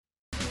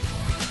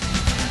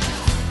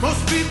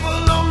people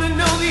only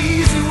know the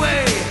easy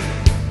way.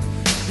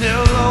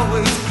 They'll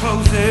always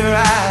close their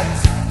eyes.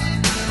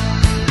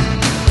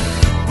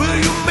 Will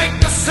you make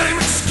the same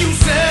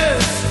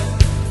excuses?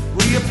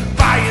 Will you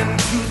buy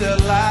into their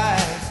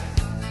lies?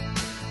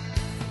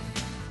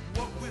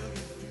 What will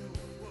you do?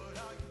 What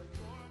are you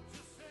going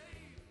to say?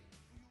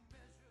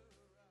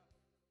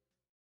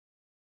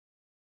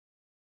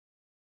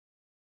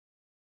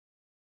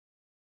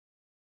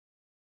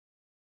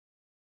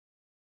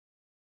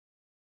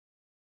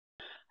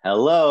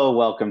 Hello,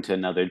 welcome to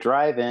another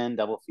drive-in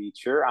double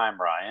feature. I'm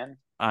Ryan,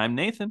 I'm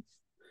Nathan.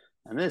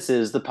 and this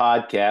is the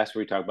podcast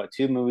where we talk about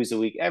two movies a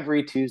week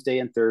every Tuesday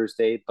and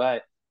Thursday.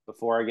 But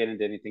before I get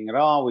into anything at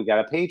all, we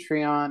got a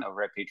Patreon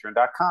over at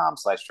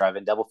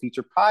patreon.com/drive-in double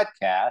feature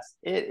podcast.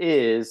 It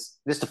is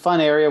just a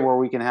fun area where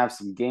we can have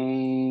some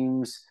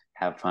games,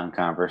 have fun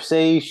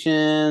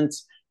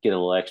conversations, get a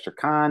little extra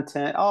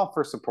content, all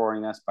for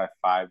supporting us by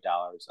 $5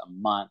 a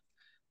month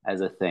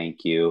as a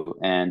thank you.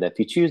 And if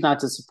you choose not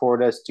to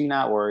support us, do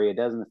not worry. It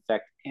doesn't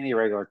affect any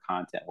regular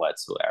content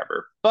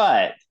whatsoever.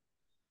 But,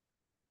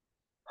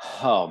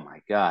 oh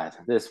my God,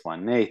 this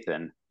one,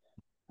 Nathan.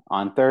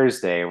 On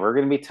Thursday, we're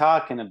going to be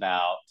talking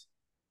about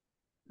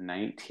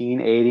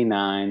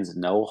 1989's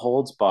No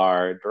Holds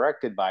Barred,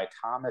 directed by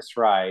Thomas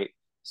Wright,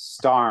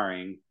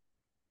 starring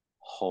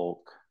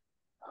Hulk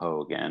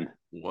Hogan.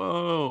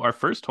 Whoa, our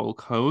first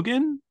Hulk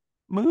Hogan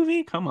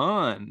movie? Come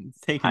on. It's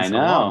taking I so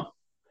long. know.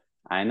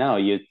 I know.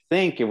 You'd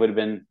think it would have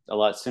been a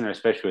lot sooner,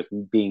 especially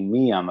with being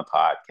me on the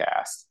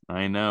podcast.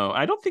 I know.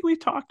 I don't think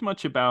we've talked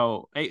much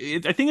about I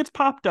think it's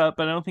popped up,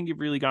 but I don't think you've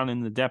really gone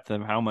in the depth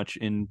of how much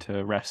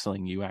into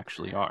wrestling you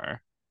actually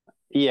are.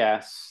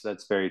 Yes,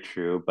 that's very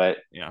true. But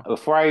Yeah.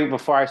 before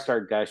I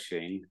start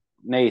gushing,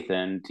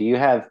 Nathan, do you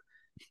have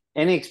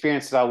any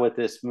experience at all with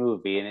this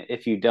movie? And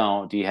if you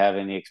don't, do you have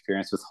any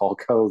experience with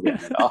Hulk Hogan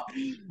at all?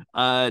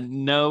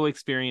 No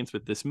experience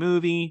with this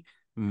movie.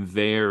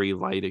 Very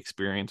light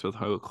experience with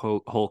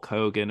Hulk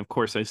Hogan. Of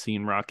course, I've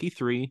seen Rocky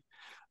 3.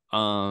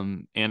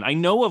 And I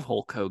know of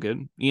Hulk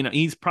Hogan. You know,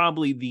 he's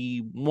probably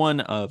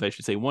I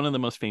should say, one of the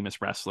most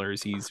famous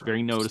wrestlers. He's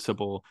very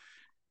noticeable.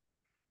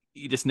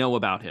 You just know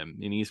about him,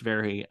 and he's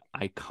very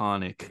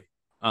iconic.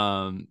 But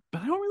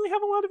I don't really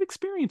have a lot of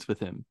experience with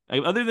him,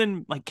 other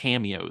than like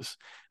cameos.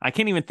 I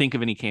can't even think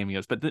of any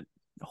cameos, but the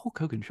Hulk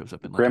Hogan shows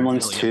up in like a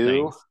Gremlins million 2,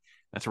 things.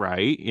 That's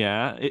right.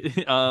 Yeah.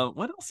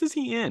 What else is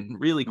he in?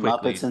 Really Muppets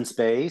quickly. in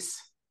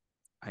Space,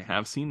 I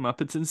have seen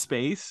Muppets in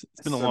Space.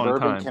 It's been a long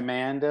Suburban time.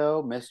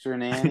 Commando, Mr.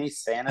 Nanny,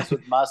 Santas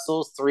with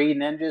Muscles, Three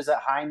Ninjas at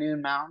High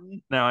Noon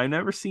Mountain. Now I've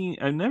never seen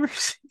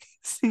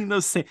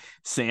those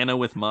Santa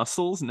with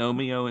muscles,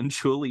 Romeo and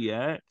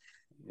Juliet.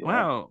 Yeah.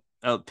 Wow,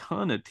 a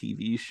ton of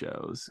TV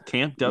shows.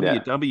 Camp Yeah.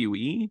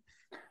 WWE.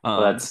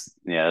 Well, Um, that's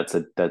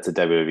a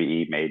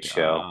WWE made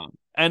show.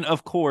 and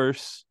of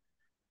course,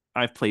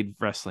 I've played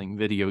wrestling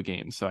video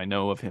games, so I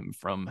know of him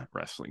from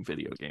wrestling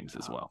video games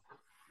as well.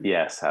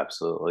 Yes,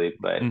 absolutely.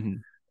 But Hmm.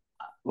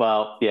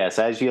 well, yes,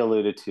 as you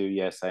alluded to,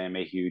 yes, I am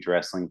a huge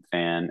wrestling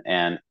fan,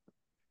 and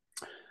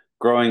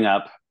growing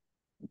up,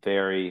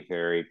 very,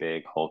 very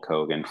big Hulk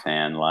Hogan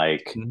fan.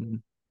 Like Hmm.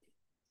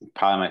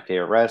 probably my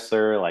favorite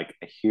wrestler, like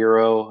a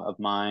hero of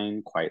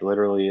mine. Quite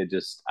literally,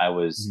 I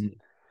was Hmm.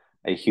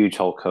 a huge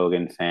Hulk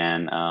Hogan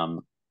fan,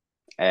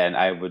 and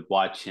I would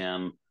watch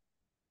him.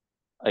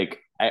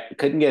 Like I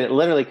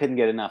literally couldn't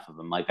get enough of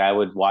him. Like I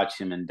would watch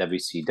him in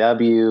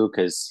WCW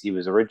because he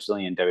was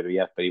originally in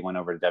WWF, but he went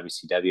over to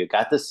WCW.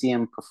 Got to see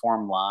him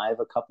perform live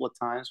a couple of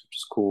times, which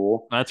is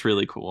cool. That's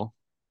really cool.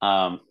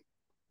 Um,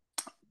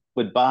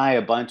 would buy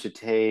a bunch of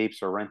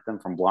tapes or rent them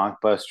from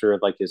Blockbuster,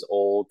 like his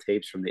old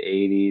tapes from the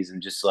 '80s,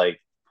 and just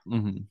like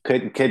Hmm.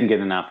 couldn't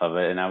get enough of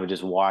it. And I would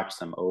just watch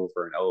them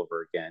over and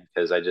over again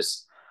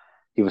because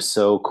he was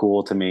so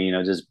cool to me. You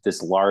know, just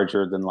this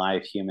larger than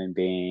life human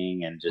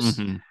being, and just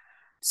Hmm.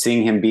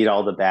 seeing him beat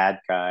all the bad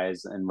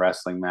guys in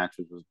wrestling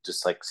matches was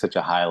just like such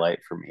a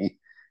highlight for me.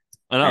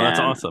 I know that's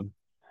And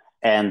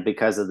awesome.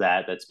 because of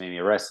that, that's made me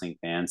a wrestling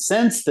fan.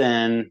 Since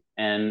then,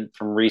 and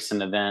from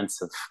recent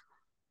events of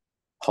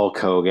Hulk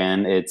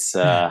Hogan,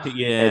 Yeah.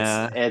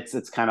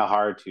 it's kind of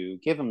hard to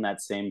give him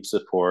that same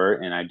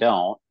support, and I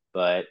don't.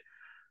 But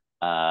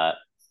uh,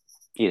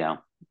 you know,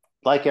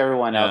 like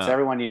everyone else, Yeah.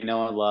 everyone you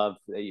know and love,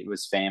 it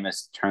was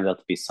famous, turns out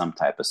to be some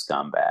type of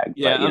scumbag.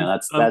 Yeah. But you know,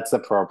 that's the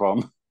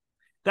problem.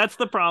 That's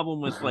the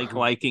problem with like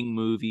liking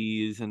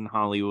movies and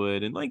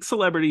Hollywood and like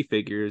celebrity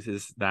figures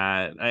is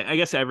that I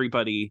guess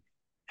everybody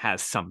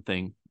has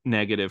something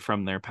negative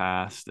from their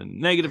past and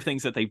negative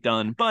things that they've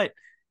done, but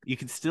you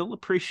can still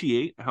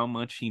appreciate how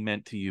much he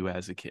meant to you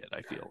as a kid,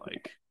 I feel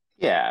like.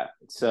 Yeah.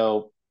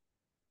 So,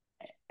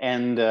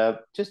 and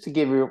just to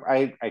give you,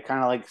 I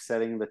kind of like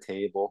setting the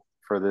table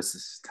for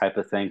this type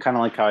of thing, kind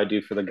of like how I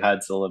do for the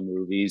Godzilla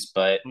movies.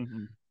 But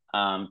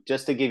Hmm.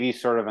 just to give you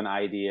sort of an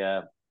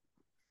idea,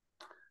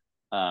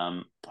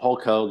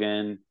 Hulk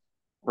Hogan,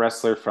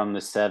 wrestler from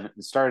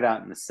started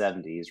out in the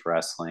 '70s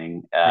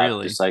wrestling,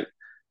 Really? just like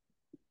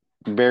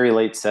very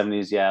late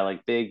 '70s. Yeah,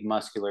 like big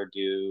muscular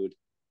dude.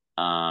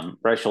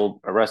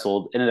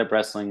 ended up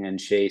wrestling in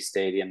Shea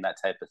Stadium,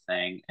 that type of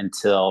thing,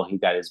 until he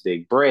got his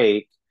big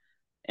break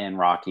in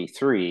Rocky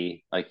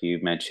 3, like you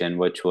mentioned,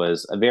 which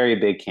was a very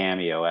big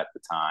cameo at the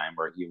time,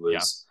 where he Yeah.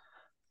 was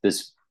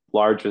this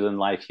larger than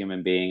life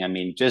human being. I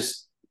mean,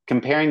 just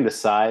comparing the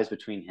size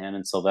between him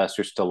and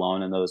Sylvester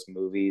Stallone in those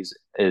movies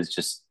is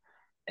just,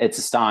 it's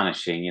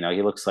astonishing.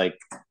 He looks like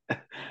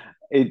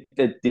he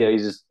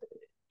just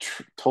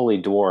totally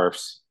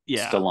dwarfs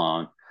Yeah.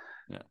 Stallone.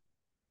 Yeah.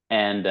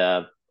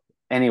 And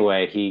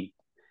anyway, he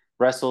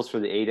wrestles for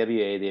the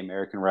AWA, the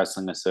American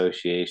Wrestling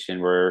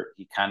Association, where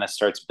he kind of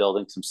starts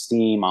building some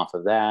steam off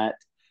of that.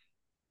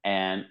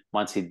 And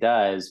once he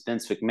does,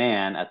 Vince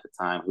McMahon at the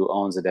time, who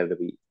owns the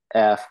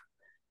WWF,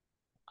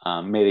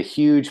 made a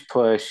huge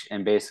push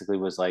and basically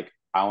was like,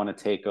 I want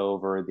to take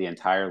over the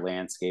entire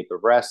landscape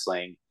of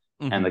wrestling.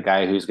 And the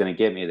guy who's going to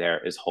get me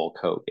there is Hulk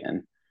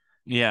Hogan.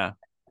 Yeah.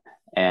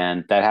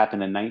 And that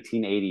happened in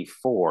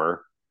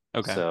 1984.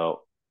 Okay.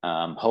 So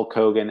Hulk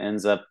Hogan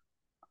ends up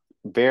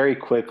very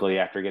quickly,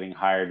 after getting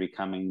hired,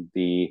 becoming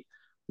the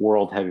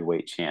world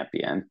heavyweight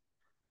champion.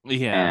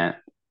 Yeah.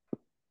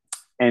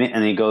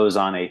 And he goes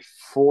on a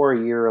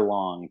 4-year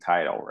long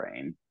title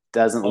reign.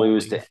 Doesn't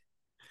lose to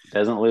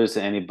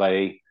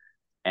anybody,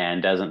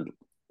 and doesn't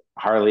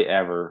hardly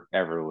ever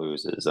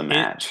loses a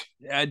match.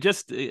 I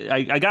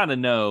gotta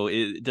know,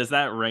 does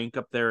that rank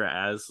up there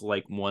as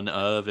like one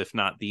of, if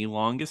not the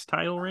longest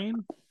title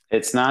reign?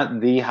 It's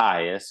not the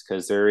highest,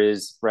 because there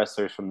is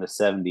wrestlers from the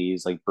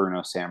 70s like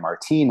Bruno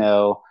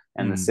Sammartino,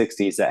 and the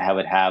 60s that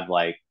would have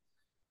like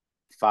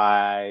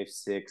 5,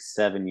 6,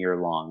 7-year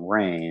long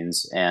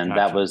reigns. And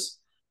Gotcha.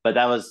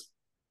 that was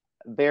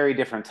a very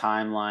different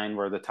timeline,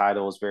 where the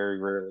title was very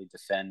rarely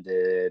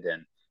defended.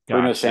 And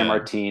Bruno Gotcha.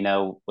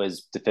 Sammartino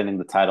was defending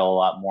the title a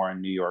lot more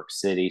in New York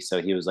City,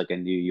 so he was like a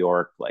New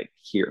York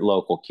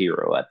local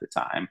hero at the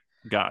time.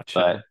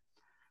 Gotcha.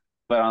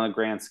 But on the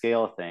grand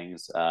scale of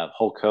things,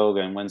 Hulk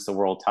Hogan wins the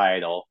world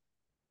title,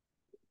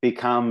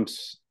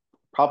 becomes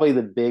probably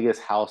the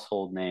biggest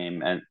household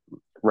name and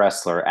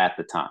wrestler at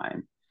the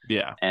time.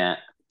 Yeah. And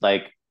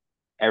like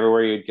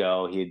everywhere you'd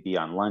go, he'd be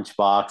on lunch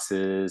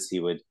boxes.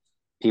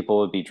 People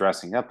would be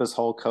dressing up as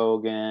Hulk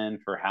Hogan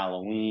for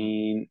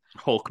Halloween.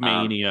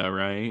 Hulkmania,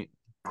 right?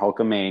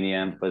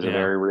 Hulkamania was Yeah. a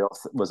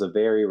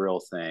very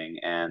real thing.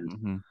 And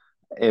Mm-hmm.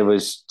 it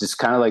was just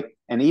kind of like,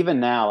 and even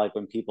now, like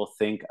when people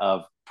think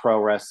of pro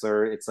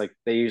wrestler, it's like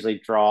they usually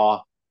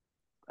draw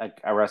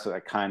a wrestler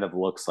that kind of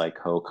looks like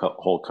Hulk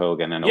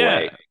Hogan in a Yeah.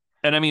 way.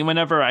 And I mean,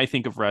 whenever I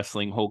think of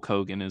wrestling, Hulk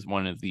Hogan is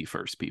one of the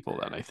first people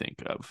that I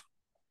think of.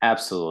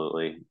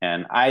 Absolutely.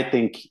 And I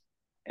think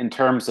in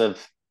terms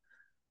of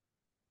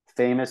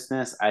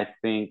famousness, I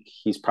think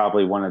he's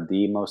probably one of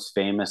the most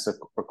famous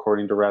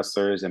according to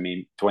wrestlers. I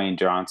mean, Dwayne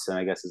Johnson,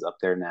 I guess, is up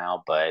there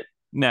now, but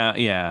No,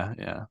 yeah.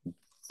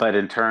 but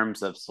in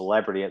terms of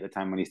celebrity at the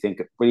time, when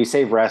you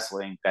say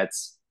wrestling,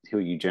 that's who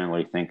you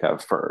generally think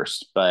of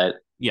first. But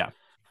Yeah.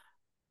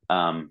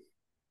 um,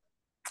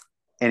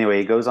 anyway,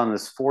 he goes on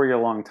this 4-year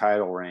long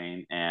title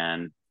reign,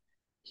 and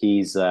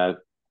he's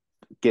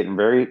getting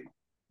very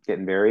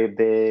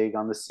big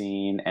on the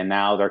scene. And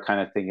now they're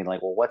kind of thinking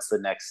like, well, what's the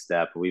next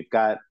step? We've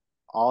got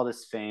all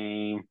this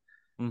fame.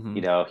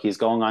 He's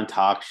going on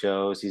talk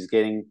shows. He's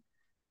getting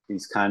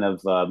these kind of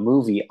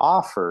movie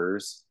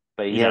offers,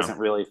 but he Yeah. hasn't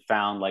really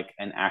found like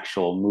an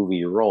actual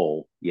movie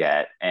role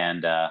yet.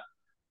 And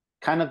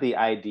kind of the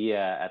idea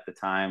at the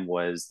time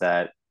was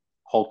that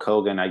Hulk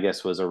Hogan, I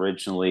guess, was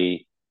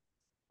originally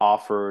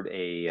offered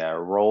a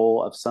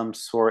role of some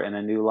sort in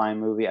a New Line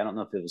movie. I don't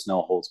know if it was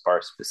No Holds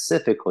Bar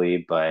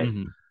specifically, but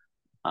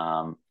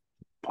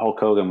Hulk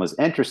Hogan was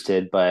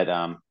interested. But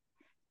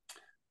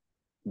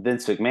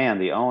Vince McMahon,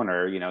 the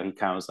owner, he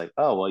kind of was like,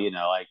 oh, well,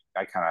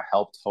 I kind of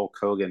helped Hulk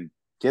Hogan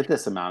get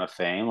this amount of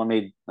fame. Let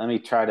me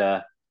try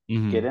to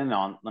get in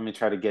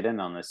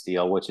on this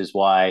deal, which is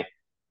why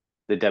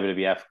the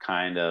WWF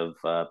kind of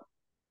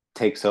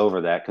takes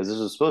over that, because this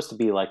was supposed to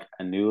be like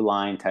a New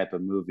Line type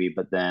of movie,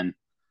 but then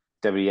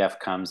WWF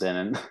comes in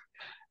and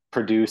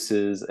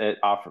produces it,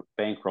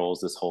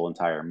 bankrolls this whole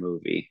entire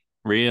movie.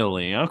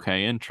 Really?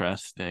 Okay,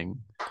 interesting.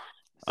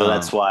 So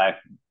that's why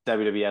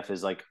WWF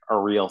is like a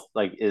real,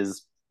 like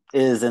is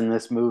in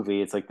this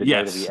movie. It's like the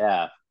Yes.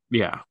 WWF,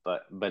 Yeah.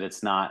 but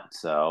it's not.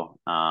 So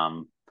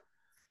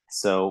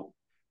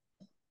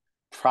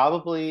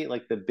probably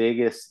like the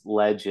biggest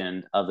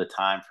legend of the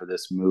time for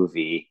this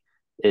movie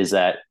is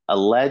that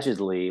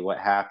allegedly what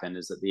happened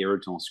is that the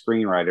original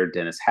screenwriter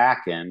Dennis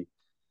Hacken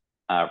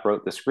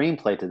wrote the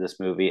screenplay to this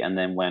movie, and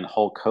then when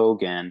Hulk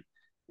Hogan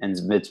and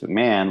Vince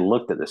McMahon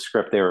looked at the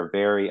script, they were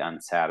very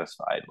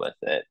unsatisfied with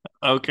it.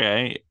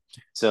 Okay.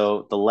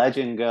 So the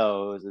legend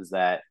goes is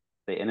that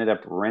they ended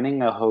up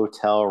renting a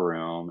hotel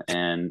room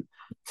in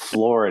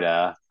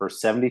Florida for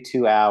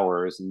 72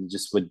 hours and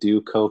just would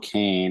do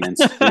cocaine and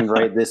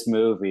screenwrite this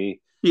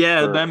movie.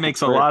 Yeah, that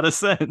makes a lot of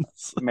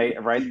sense.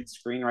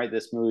 Screenwrite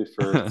this movie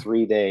for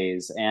 3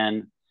 days.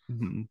 And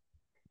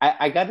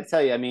I got to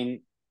tell you, I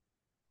mean,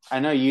 I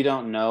know you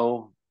don't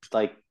know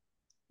like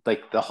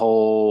the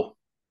whole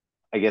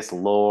I guess,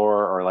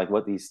 lore or like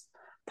what these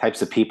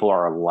types of people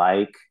are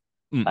like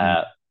Mm-mm.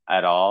 uh,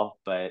 at all.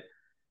 But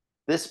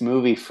this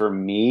movie for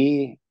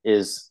me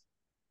is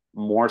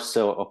more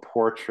so a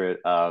portrait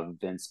of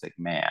Vince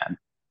McMahon.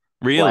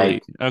 Really?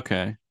 Like,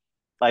 Okay.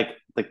 like,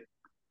 like,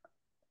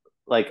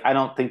 like I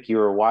don't think you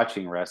were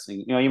watching wrestling.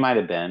 You know, you might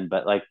have been,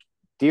 but like,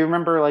 do you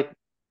remember like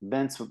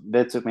Vince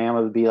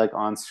McMahon would be like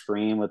on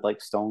screen with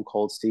like Stone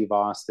Cold Steve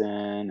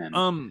Austin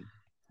Um,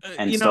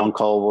 and Stone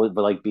Cold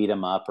would like beat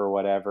him up or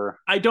whatever.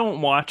 I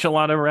don't watch a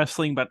lot of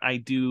wrestling, but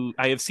I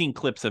have seen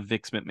clips of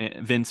Vince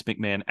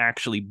McMahon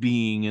actually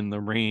being in the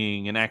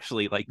ring and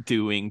actually like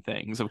doing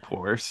things, of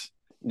course.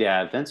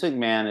 Yeah, Vince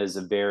McMahon is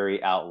a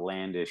very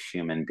outlandish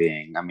human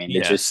being. I mean,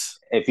 it just Yes.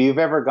 if you've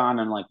ever gone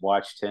and like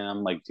watched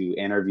him like do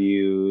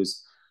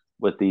interviews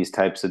with these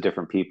types of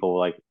different people,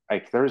 like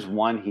there's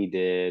one he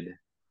did.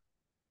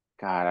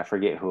 God, I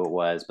forget who it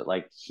was, but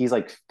like he's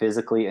like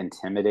physically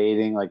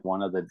intimidating. Like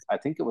one of the, I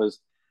think it was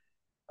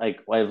like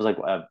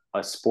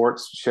a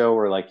sports show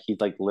where like he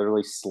like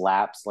literally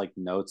slaps like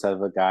notes out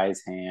of a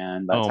guy's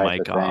hand, that Oh type my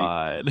of thing.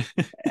 God.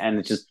 And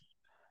it just,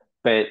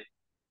 but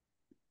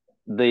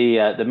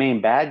the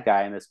main bad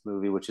guy in this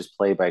movie, which is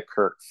played by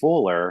Kurt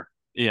Fuller,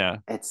 Yeah.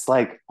 it's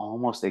like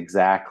almost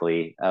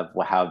exactly of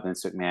how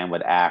Vince McMahon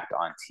would act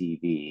on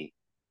TV.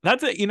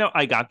 That's it.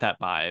 I got that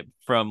vibe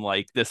from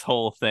like this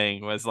whole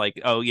thing was like,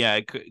 oh yeah,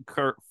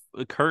 Kurt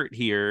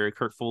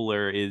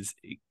Fuller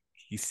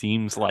he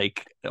seems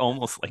like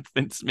almost like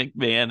Vince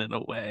McMahon in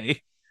a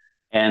way.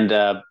 And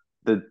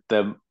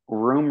the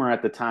rumor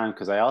at the time,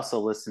 because I also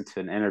listened to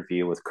an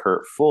interview with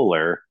Kurt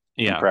Fuller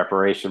in Yeah.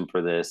 preparation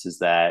for this, is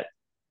that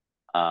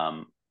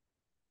um,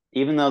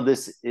 even though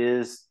this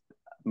is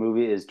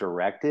movie is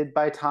directed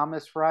by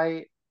Thomas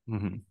Wright,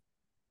 Hmm.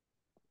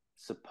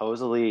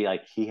 supposedly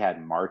like he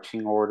had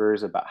marching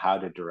orders about how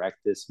to direct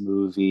this I'm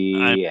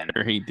movie. And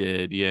sure he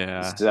did.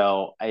 Yeah.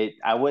 so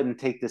I wouldn't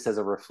take this as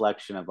a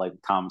reflection of like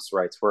Thomas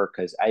Wright's work,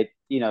 because if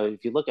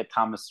you look at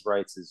Thomas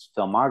Wright's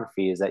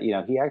filmography, is that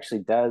he actually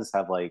does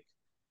have like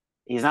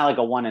he's not like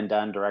a one and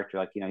done director.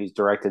 Like he's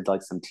directed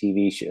like some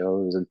TV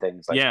shows and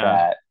things like Yeah.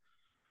 that.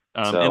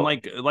 And So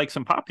like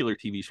some popular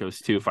TV shows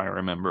too, if I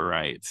remember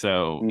right.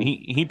 So mm,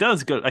 he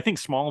does go. I think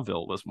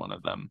Smallville was one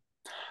of them.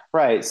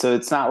 right, so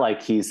it's not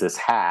like he's this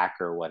hack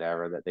or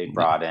whatever that they No,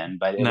 brought in,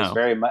 but it was no.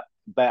 very much.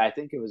 But I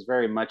think it was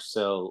very much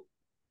so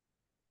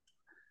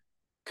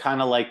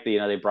kind of like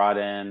they brought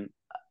in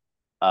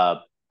uh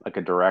like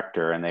a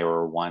director and they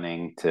were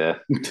wanting to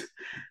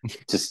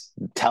just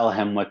tell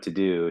him what to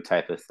do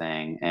type of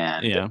thing.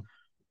 And Yeah,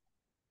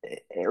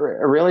 it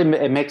really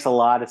it makes a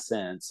lot of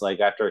sense like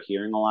after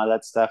hearing a lot of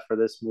that stuff for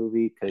this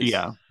movie, because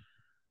yeah.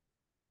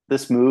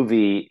 this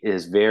movie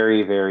is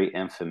very very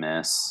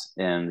infamous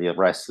in the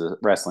rest of the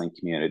wrestling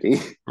community.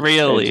 it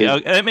Really,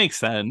 just that makes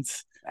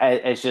sense.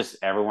 it's just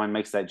everyone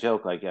makes that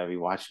joke like, have you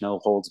watched No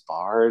Holds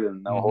Barred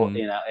and no hold Hmm.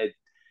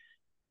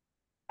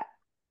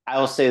 I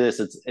will say this,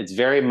 it's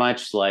very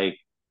much like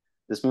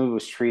this movie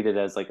was treated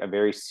as like a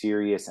very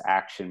serious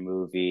action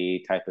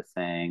movie type of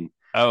thing.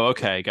 Oh,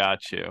 okay,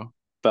 got you.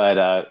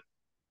 But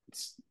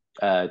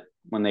uh,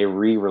 when they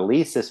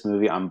re-released this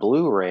movie on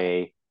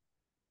Blu-ray,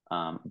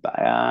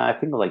 I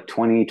think like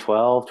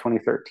 2012,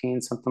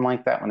 2013, something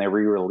like that, when they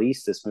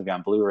re-released this movie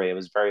on Blu-ray, it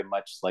was very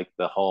much like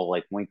the whole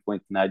like wink,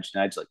 wink, nudge,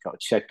 nudge, like, oh,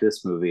 check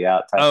this movie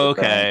out type Oh, of thing.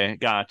 okay,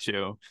 got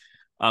you.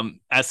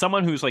 As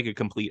someone who's like a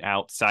complete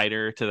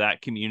outsider to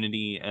that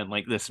community and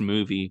like this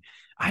movie,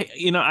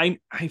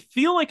 I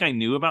feel like I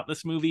knew about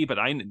this movie, but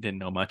I didn't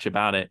know much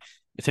about it.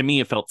 To me,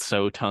 it felt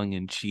so tongue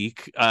in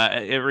cheek.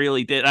 It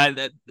really did.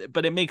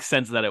 But it makes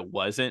sense that it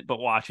wasn't. But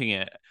watching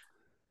it,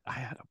 I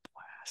had a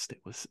blast.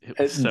 It was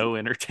It, so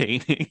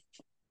entertaining.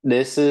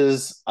 this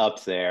is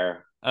up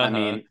there. I Uh-huh.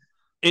 mean,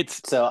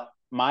 It's so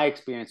my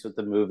experience with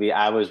the movie,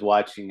 I was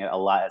watching it a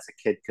lot as a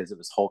kid because it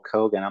was Hulk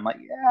Hogan. I'm like,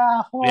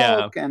 yeah, yeah,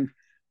 Hulk. And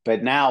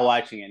but now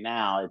watching it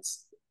now,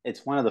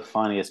 it's one of the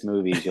funniest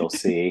movies you'll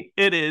see.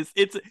 it is.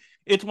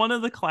 It's one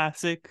of the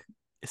classic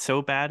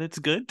so bad it's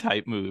good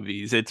type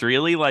movies. It's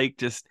really like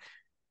just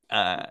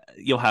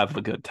you'll have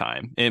a good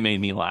time. It made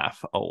me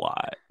laugh a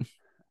lot.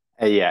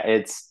 Yeah,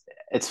 it's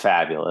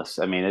fabulous.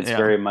 I mean, it's Yeah.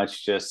 very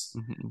much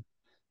Hmm.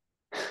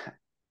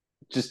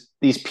 just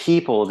these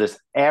people, just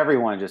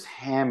everyone just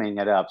hamming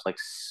it up like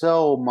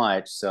so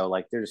much. So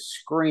like they're just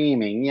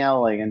screaming,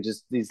 yelling, and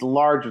just these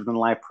larger than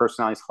life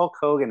personalities. Hulk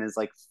Hogan is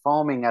like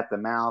foaming at the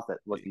mouth at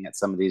looking at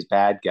some of these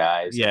bad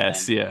guys, and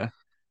Yes, then yeah.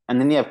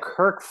 you have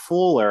Kirk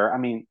Fuller. I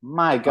mean,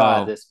 my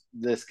God, Oh,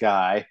 this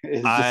guy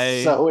is just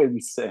I so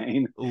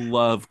insane.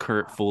 love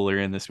Kurt Fuller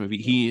in this movie.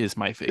 He is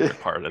my favorite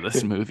part of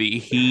this movie.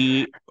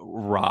 He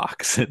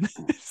rocks in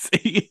this.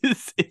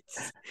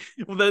 It's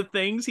the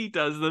things he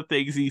does, the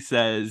things he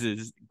says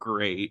is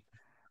great.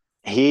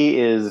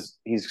 He's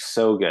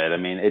so good. I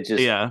mean, it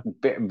just Yeah.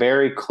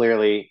 very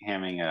clearly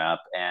hamming it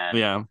up. And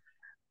Yeah.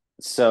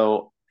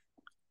 so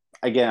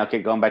again, okay,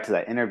 going back to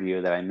that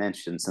interview that I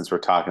mentioned, since we're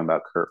talking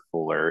about Kurt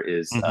Fuller,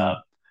 is Hmm.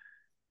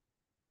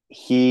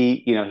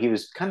 he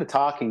was kind of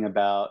talking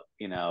about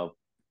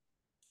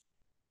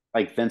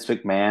like Vince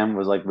McMahon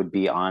was like would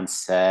be on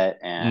set,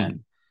 and Mm.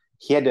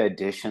 he had to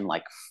audition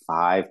like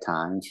 5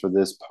 times for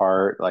this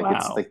part. Like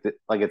it's Wow.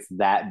 like it's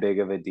that big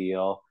of a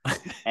deal.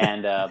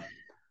 And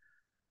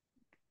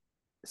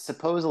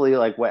supposedly,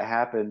 like what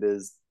happened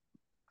is,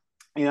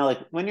 like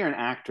when you're an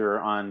actor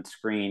on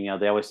screen,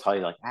 they always tell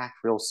you like act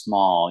real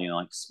small,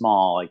 like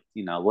small, like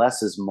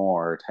less is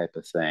more type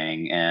of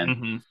thing. And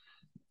Hmm.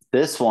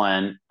 this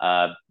one,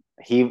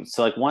 he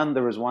so like one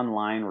there was one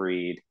line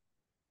read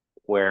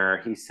where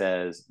he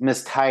says,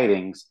 "Miss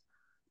Tidings,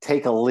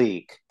 take a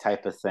leak,"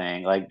 type of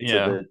thing, like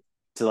Yeah.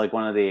 to like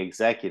one of the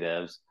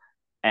executives.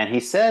 And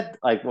he said,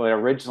 like, well,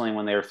 originally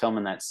when they were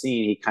filming that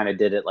scene, he kind of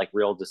did it like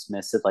real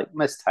dismissive, like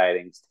Miss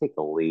Tidings, take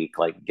a leak,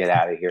 like get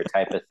out of here,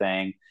 type of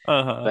thing.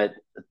 Uh-huh. But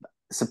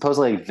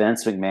supposedly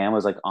Vince McMahon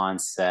was like on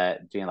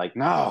set being like,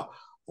 "No,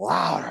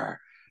 louder,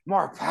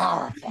 more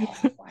powerful,"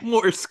 like,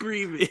 More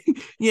screaming.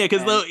 Yeah,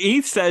 because and though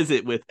he says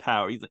it with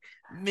power. He's like,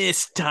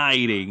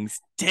 "Mistidings,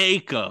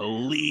 take a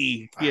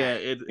leak." Yeah,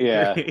 it's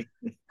yeah. great.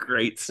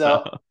 Great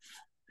So stuff.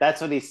 that's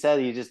what he said.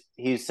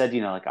 He said,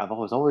 like I've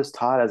always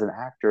taught as an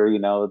actor,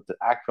 to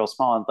act real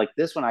small. And like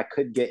this one, I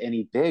couldn't get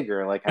any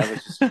bigger. Like I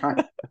was just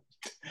trying,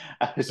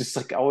 I was just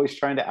like always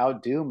trying to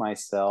outdo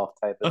myself,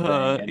 type of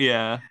thing. And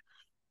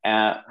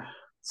Yeah.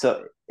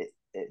 so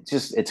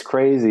it's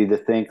crazy to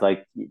think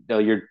like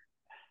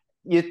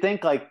you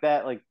think like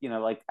that, like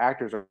like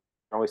actors are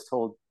always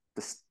told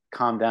to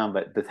calm down,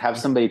 but to have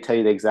somebody tell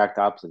you the exact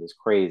opposite is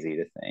crazy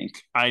to think.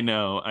 I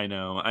know, I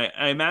know.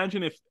 I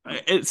imagine if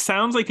it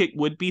sounds like it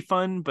would be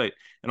fun, but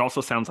it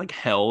also sounds like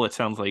hell. It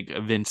sounds like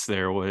Vince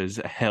there was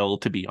hell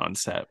to be on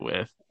set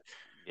with.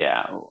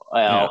 Yeah, Yeah.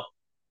 well,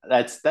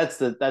 that's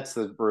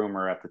the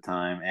rumor at the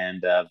time.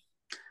 And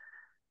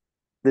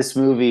this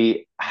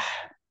movie,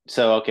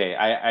 so okay,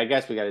 I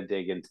guess we got to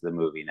dig into the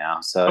movie now.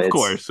 So Of it's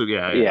course. So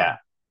yeah, yeah. yeah,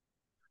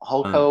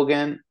 Hulk Uh,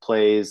 Hogan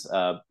plays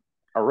a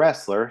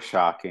wrestler.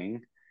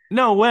 Shocking.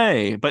 no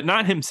way, but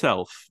not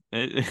himself.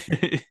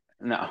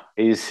 No,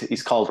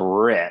 he's called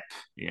Rip,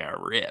 Yeah,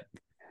 rip.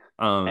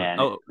 and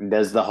Oh,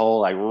 does the whole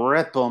like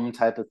rip 'em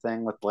type of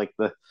thing with like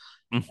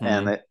and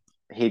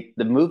mhm.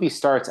 the movie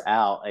starts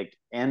out like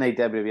in a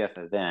WWF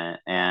event,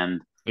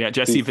 and Yeah,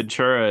 Jesse he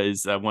Ventura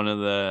is one of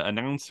the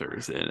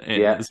announcers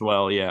yeah, as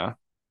well. Yeah,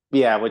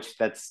 yeah, which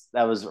that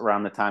was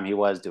around the time he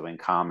was doing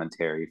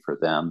commentary for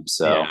them,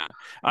 so yeah.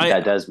 I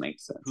that does make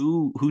sense.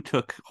 who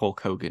took Hulk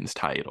Hogan's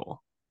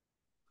title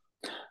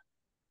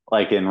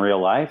Like in real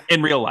life,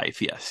 in real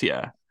life? Yes,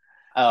 yeah.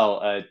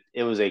 oh,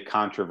 it was a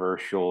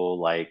controversial,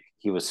 like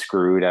he was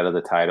screwed out of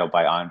the title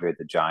by Andre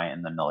the Giant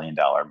and the $1 Million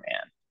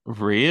Man.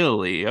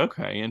 Really?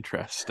 Okay,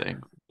 interesting.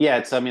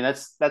 Yeah, I mean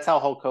that's how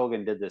Hulk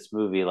Hogan did this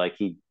movie. Like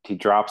he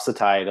drops the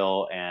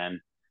title,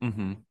 and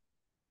Hmm.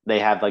 they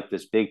have like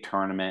this big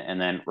tournament, and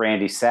then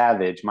Randy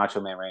Savage,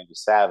 Macho Man Randy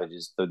Savage,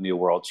 is the new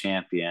world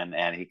champion,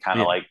 and he kind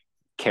of Yeah. like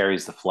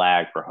carries the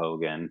flag for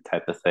Hogan,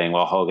 type of thing,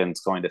 while Hogan's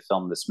going to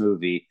film this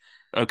movie.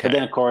 But then,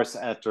 Okay. of course,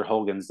 after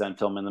Hogan's done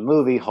filming the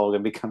movie,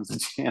 Hogan becomes the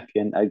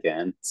champion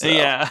again. So,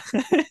 Yeah.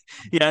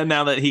 Yeah,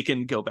 now that he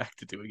can go back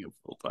to doing it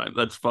full time.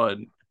 That's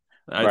fun.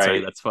 I'd say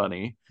right. that's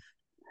funny.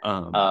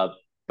 Um, Uh,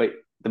 but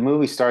the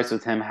movie starts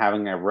with him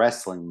having a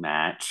wrestling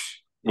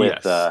match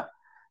with yes.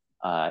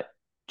 uh,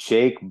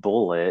 Jake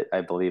Bullet,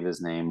 I believe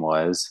his name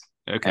was,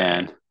 Okay.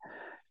 and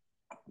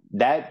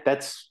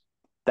that's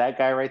that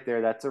guy right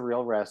there. That's a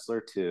real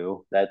wrestler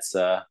too. That's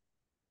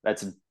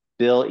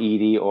Bill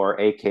Eadie, or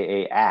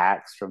AKA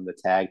Axe, from the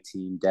tag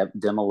team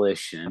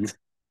Demolition.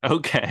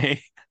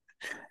 Okay.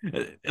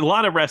 A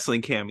lot of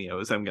wrestling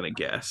cameos, I'm gonna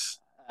guess.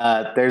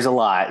 There's a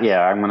lot.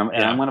 Yeah, I'm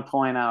Yeah. gonna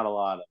point out a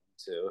lot of them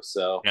too.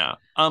 So Yeah.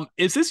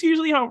 Is this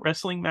usually how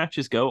wrestling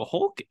matches go?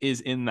 Hulk is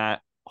in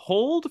that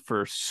hold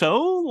for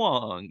so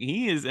long.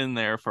 He is in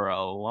there for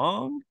a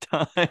long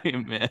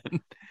time, man.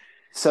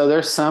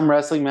 there's some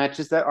wrestling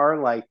matches that are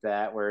like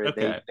that, where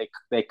Okay.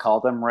 they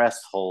call them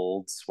rest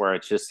holds, where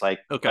it's just Okay.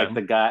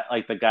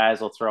 like the guys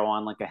will throw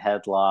on like a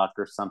headlock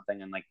or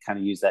something, and like kind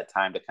of use that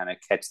time to kind of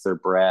catch their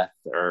breath,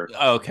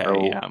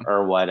 Okay. Yeah.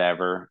 or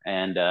whatever.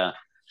 And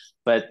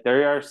but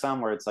there are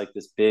some where it's like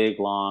this big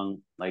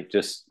long like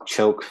just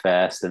choke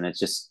fest, and it's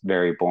just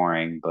very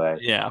boring.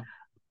 But Yeah.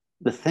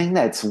 the thing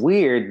that's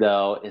weird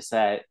though is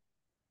that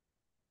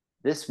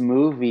this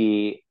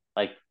movie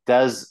like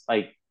does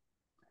like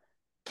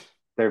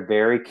they're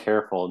very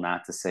careful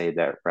not to say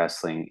that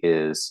wrestling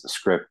is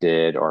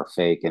scripted or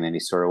fake in any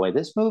sort of way.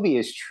 This movie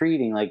is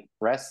treating like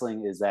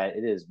wrestling is that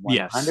it is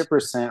Yes.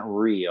 100%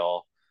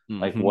 real.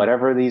 Like Hmm.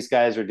 whatever these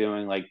guys are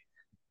doing, like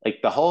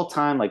the whole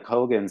time like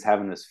Hogan's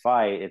having this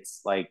fight,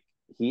 it's like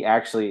he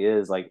actually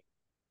is like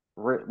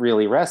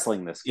really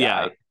wrestling this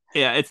Yeah. guy.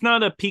 Yeah. It's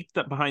not a peek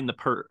that behind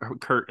the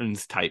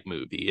curtains type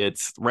movie.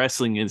 It's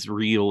wrestling is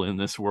real in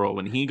this world.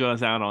 When he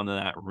goes out onto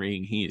that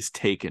ring, he is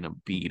taking a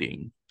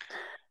beating.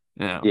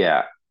 Yeah.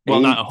 Yeah. Well,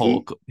 not a He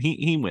Hulk.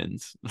 He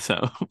wins.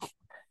 So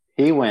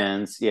he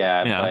wins,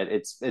 yeah, yeah. but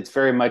it's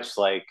very much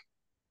like,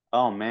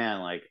 oh man,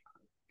 like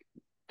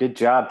good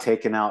job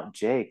taking out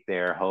Jake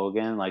there,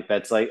 Hogan. Like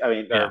that's like, I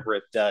mean, Yeah. or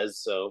Rip does.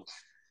 So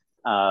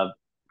uh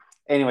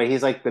anyway,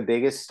 he's like the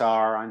biggest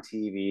star on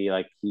TV.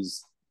 Like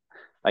he's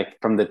like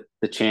from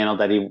the channel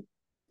that he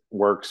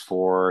works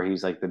for,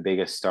 he's like the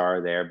biggest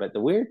star there. But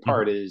the weird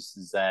part Mhm.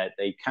 is that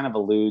they kind of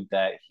allude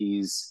that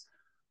he's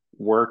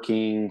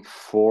working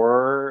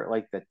for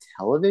like the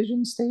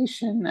television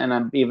station,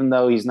 and even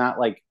though he's not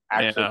like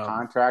actually Yeah,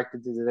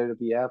 contracted to the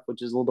WWF,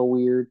 which is a little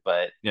weird,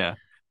 but yeah,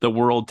 the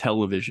World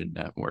Television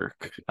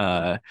Network.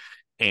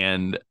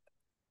 And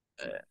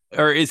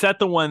or is that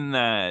the one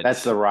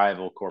that's the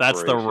rival that's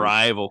the corporation.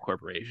 rival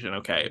corporation?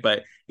 Okay,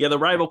 but yeah, the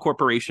rival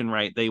corporation,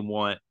 right? They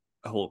want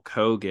Hulk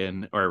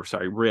Hogan, or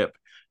sorry, Rip.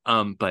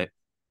 But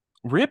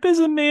Rip is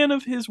a man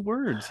of his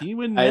words. He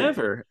would I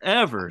never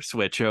ever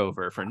switch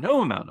over for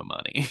no amount of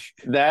money.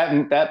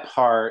 that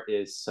part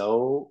is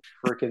so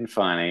freaking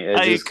funny.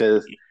 It's just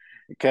Like,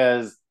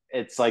 because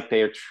it's like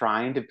they're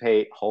trying to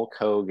paint Hulk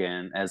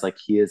Hogan as like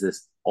he is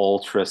this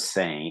ultra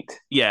saint.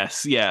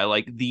 yes, yeah,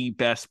 like the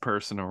best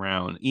person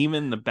around.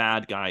 Even the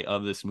bad guy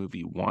of this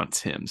movie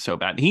wants him so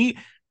bad. He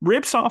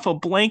rips off a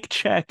blank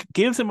check,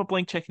 gives him a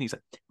blank check, and he's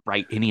like,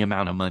 write any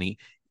amount of money,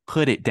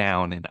 put it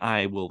down, and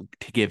I will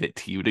give it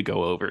to you to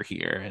go over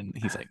here. And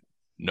he's like,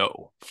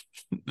 no,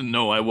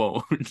 no, I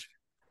won't.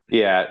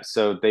 Yeah,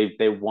 so they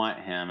want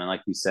him, and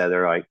like you said,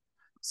 they're like,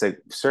 "Say,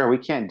 sir, we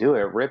can't do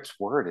it. Rip's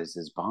word is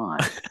his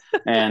bond,"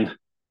 and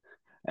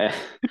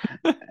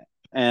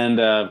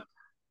and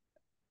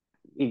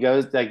he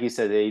goes like you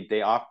said,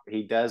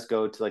 he does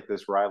go to like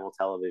this rival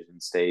television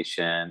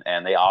station,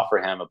 and they offer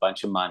him a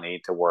bunch of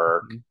money to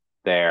work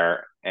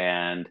there,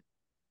 and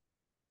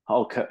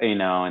Hulk,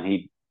 and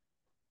he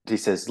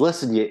says,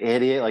 "Listen, you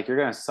idiot! Like you're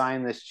gonna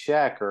sign this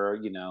check, or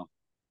you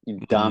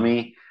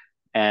dummy."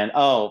 And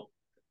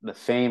the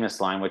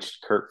famous line, which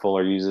Kurt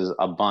Fuller uses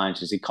a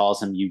bunch, is he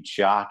calls him "you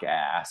jock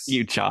ass."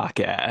 You jock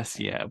ass.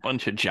 Yeah, a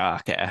bunch of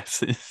jock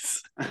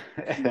asses.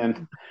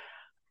 And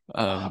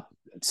Um,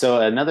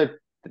 so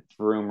another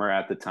rumor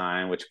at the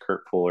time, which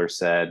Kurt Fuller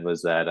said,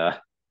 was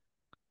that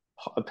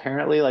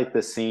apparently, like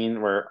the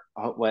scene where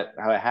how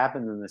it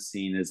happens in the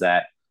scene is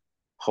that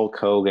Hulk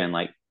Hogan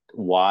like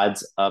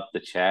wads up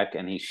the check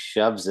and he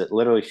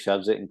literally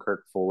shoves it in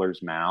Kurt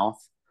Fuller's mouth.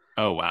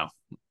 oh wow.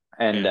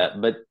 And Yeah.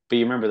 but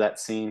you remember that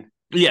scene?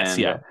 Yes,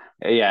 And yeah.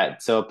 yeah,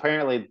 so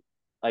apparently,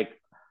 like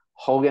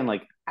Hogan,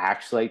 like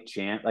actually like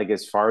jam like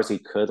as far as he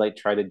could, like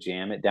try to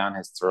jam it down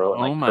his throat,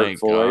 and Oh like my Kurt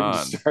Fuller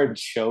just God. started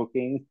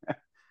choking.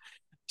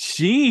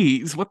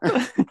 Jeez, what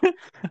the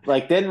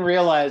Like didn't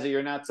realize that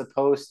you're not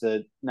supposed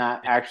to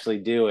not actually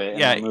do it in the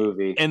yeah,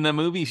 movie. in the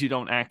movies you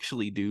don't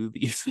actually do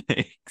these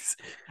things.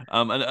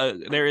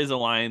 There is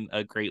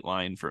a great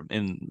line from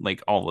in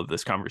like all of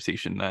this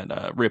conversation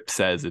that Rip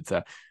says it's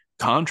a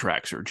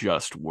contracts are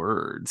just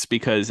words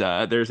because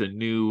there's a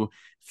new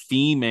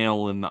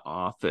female in the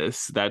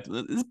office that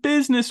is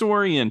business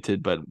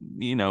oriented, but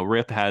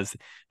Rip has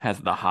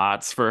the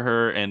hots for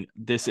her, and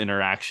this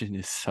interaction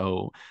is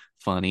so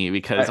funny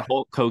because I,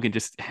 Hulk Hogan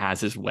just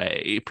has his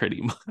way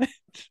pretty much.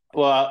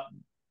 well,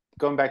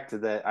 going back to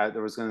there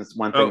was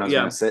one thing Oh I was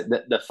gonna yeah. say.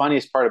 The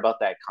funniest part about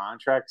that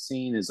contract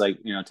scene is like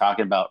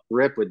talking about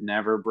Rip would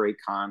never break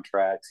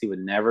contracts. He would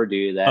never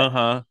do that.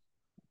 Uh-huh.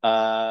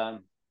 Uh,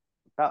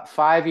 about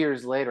 5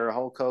 years later,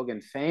 Hulk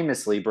Hogan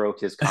famously broke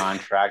his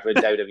contract with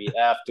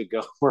WWF to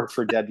go work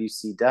for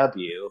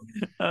WCW.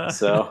 Uh,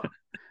 So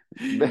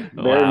very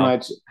wow.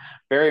 much,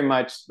 very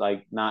much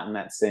like not in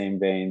that same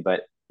vein.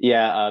 But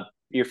yeah,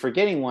 you're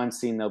forgetting one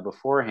scene though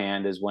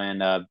beforehand is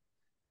when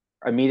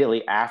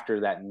immediately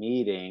after that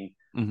meeting,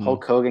 Hmm.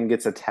 Hulk Hogan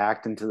gets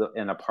attacked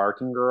in a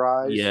parking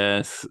garage.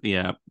 Yes,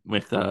 yeah,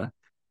 with The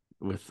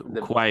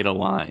quite a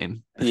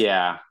line.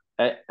 Yeah,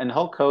 and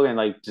Hulk Hogan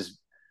like just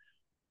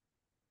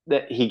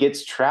that he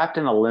gets trapped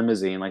in a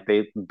limousine. Like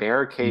they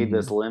barricade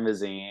this Hmm.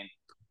 limousine,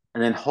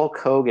 and then Hulk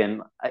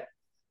Hogan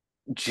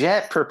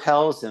jet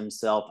propels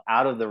himself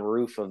out of the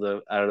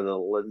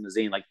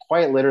limousine, like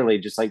quite literally,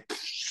 just like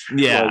like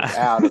Yeah.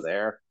 out of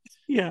there.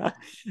 Yeah.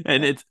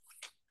 And it's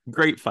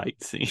great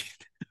fight scene.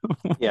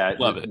 Yeah,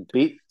 Love it.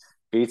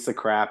 beats the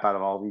crap out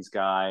of all these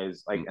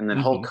guys. Like, and then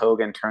Hulk Hmm.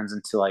 Hogan turns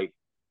into like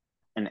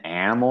an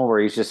animal where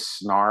he's just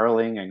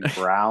snarling and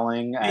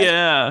growling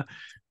Yeah.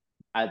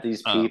 at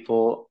these Uh,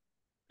 people.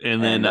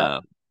 and then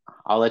And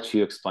I'll let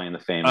you explain the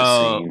famous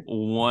oh, scene.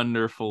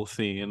 wonderful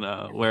scene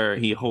where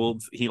he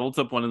holds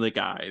up one of the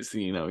guys,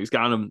 he's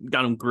got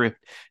him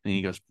gripped, and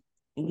he goes,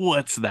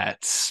 "What's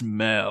that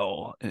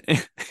smell?"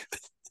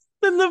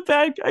 Then the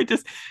bad guy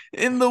just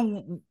in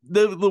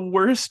the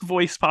worst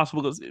voice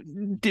possible goes,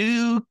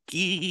 "Dookie."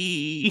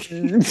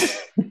 And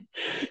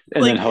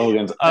then Like,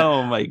 Hogan's,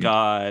 oh my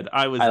God,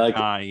 I was I like it.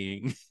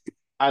 dying.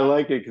 I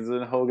like it because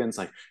then Hogan's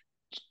like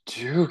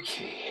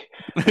Dookie,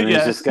 and then he's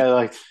Yeah. just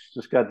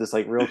got this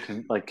like real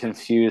like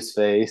confused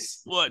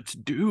face. What's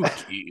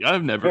Dookie?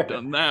 I've never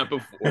done that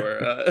before.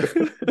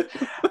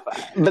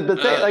 But the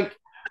thing, Uh, like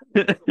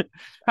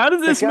how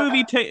does the this guy,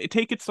 movie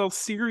take itself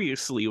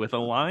seriously with a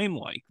line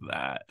like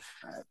that?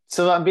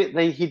 so I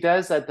mean, he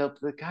does that.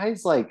 The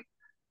guy's like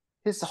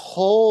his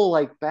whole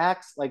like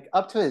back's like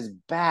up to his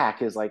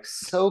back is like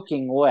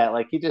soaking wet.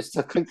 Like he just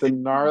took like the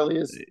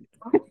gnarliest.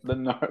 The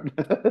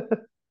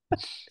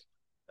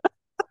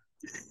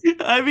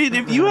I mean,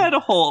 if you had a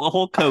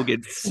Hulk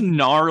Hogan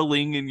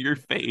snarling in your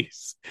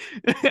face,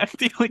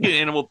 acting like an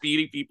animal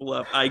beating people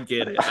up, I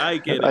get it. I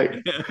get like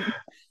it.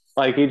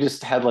 like you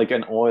just had like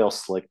an oil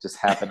slick just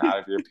happen out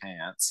of your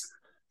pants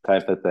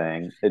type of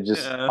thing. It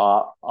just Yeah,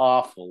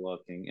 awful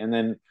looking. And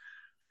then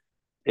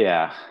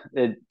yeah,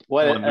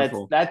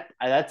 wonderful.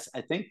 that's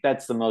I think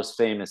that's the most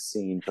famous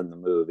scene from the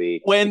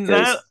movie When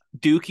that because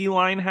Dookie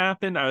line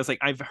happened, I was like,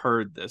 I've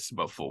heard this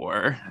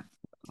before.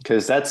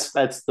 that's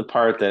the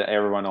part that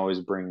everyone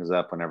always brings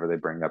up whenever they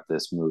bring up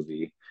this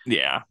movie.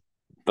 Yeah.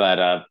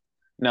 But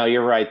no,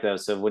 you're right though.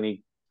 So when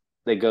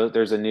they go,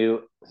 there's a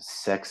new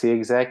sexy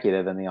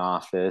executive in the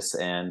office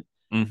and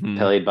Hmm.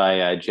 played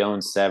by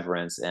Joan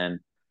Severance, and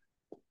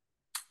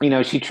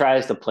she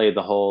tries to play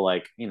the whole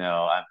like,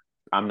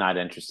 I'm not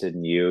interested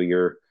in you.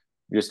 You're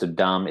just a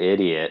dumb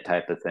idiot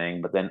type of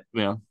thing. But then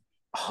Yeah.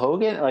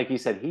 Hogan, like you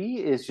said, he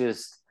is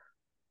just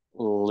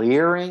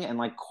leering and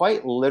like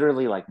quite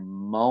literally like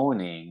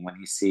moaning when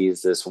he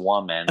sees this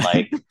woman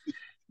like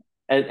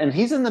and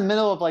he's in the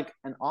middle of like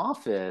an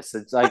office.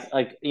 It's like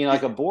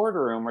like a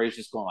boardroom where he's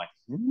just going like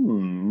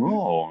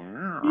oh,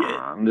 Yeah.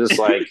 yeah. I'm just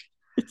like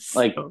It's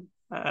like so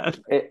bad.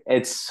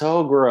 it's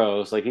so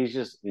gross. Like he's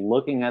just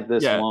looking at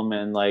this Yeah.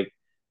 woman like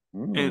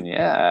And,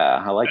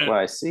 yeah, I like and what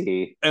I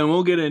see. and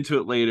we'll get into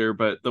it later,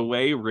 but the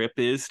way Rip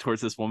is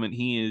towards this woman,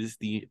 he's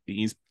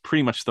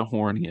pretty much the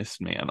horniest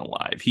man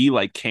alive. He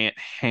like can't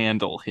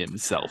handle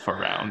himself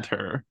around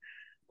her.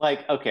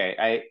 Like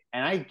okay,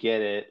 I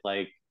get it.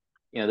 Like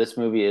this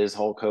movie is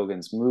Hulk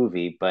Hogan's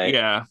movie, but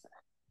Yeah.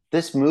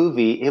 this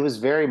movie, it was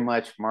very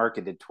much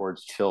marketed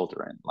towards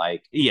children. Like,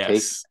 okay,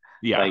 Yes.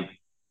 Yeah. like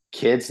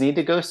kids need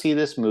to go see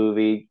this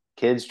movie.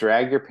 Kids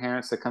drag your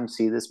parents to come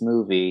see this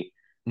movie.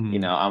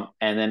 Mhm.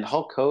 And then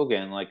Hulk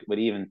Hogan, like, would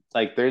even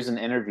like, there's an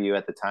interview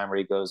at the time where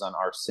he goes on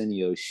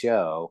Arsenio's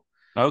show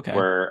Okay.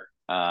 where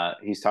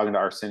he's talking to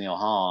Arsenio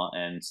Hall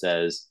and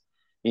says,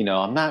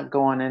 I'm not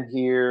going in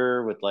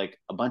here with like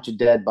a bunch of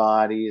dead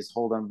bodies,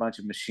 holding a bunch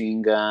of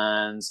machine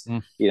guns.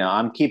 Mm.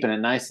 I'm keeping it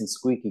nice and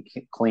squeaky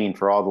clean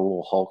for all the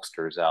little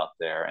Hulksters out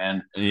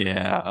there.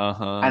 Yeah.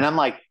 Uh-huh. And I'm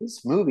like,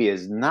 this movie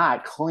is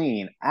not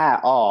clean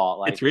at all.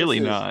 It's Like this really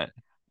is not.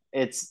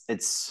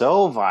 it's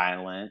so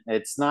violent.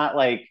 It's not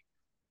like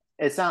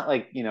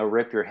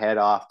rip your head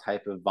off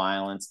type of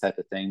violence type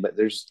of thing, but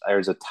there's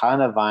a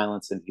ton of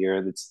violence in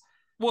here that's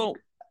Well,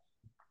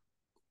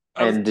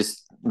 I was and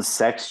just the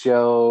sex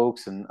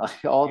jokes and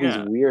all these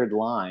yeah. weird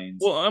lines.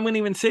 Well, I'm gonna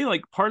even say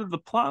like part of the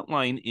plot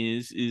line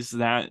is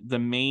that the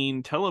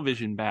main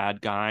television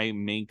bad guy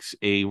makes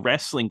a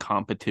wrestling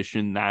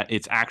competition that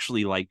it's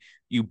actually like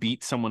you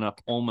beat someone up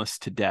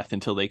almost to death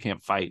until they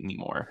can't fight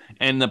anymore.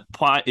 And the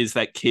plot is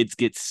that kids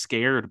get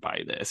scared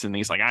by this, and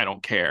he's like, I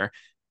don't care.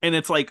 And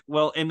it's like,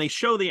 well, and they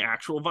show the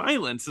actual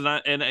violence,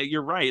 and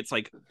you're right. It's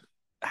like,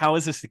 how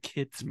is this a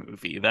kids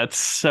movie? That's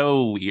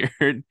so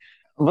weird.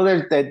 Well,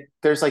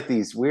 there's like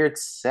these weird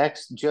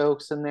sex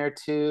jokes in there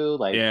too.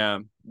 Like Yeah.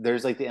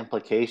 there's like the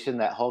implication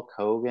that Hulk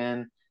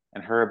Hogan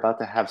and her about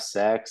to have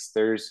sex. Oh,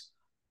 There's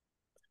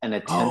an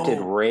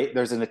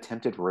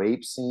attempted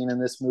rape scene in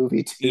this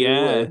movie too.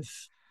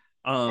 yes.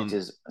 It Um,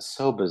 is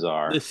so the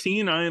bizarre.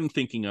 scene I am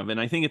thinking of, and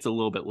I think it's a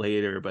little bit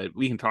later, but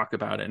we can talk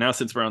about it now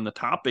since we're on the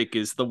topic,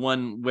 is the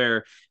one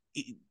where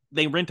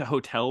they rent a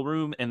hotel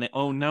room and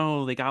oh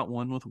no, they got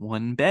one with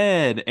one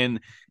bed. And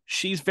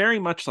she's very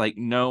much like,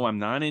 no, I'm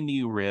not into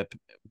you, Rip.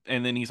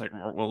 And then he's like,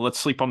 well, let's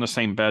sleep on the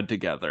same bed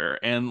together.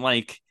 And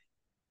like,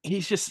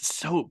 he's just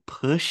so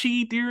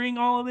pushy during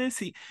all of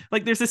this.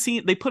 There's a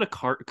scene, they put a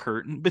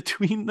curtain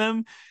between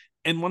them.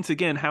 And once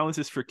again, how is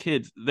this for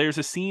kids? There's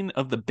a scene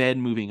of the bed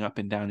moving up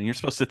and down, and you're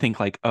supposed to think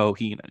like, oh,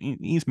 he's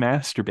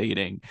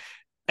masturbating.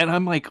 And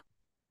I'm like,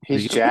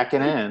 He's really?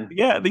 jacking in.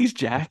 Yeah,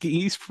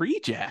 he's free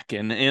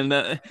jacking. And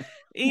and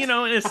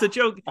it's a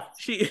joke.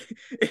 She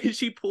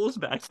she pulls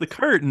back the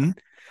curtain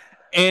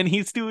and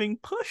he's doing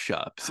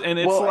push-ups. And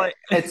it's Well, like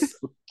it's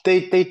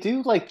they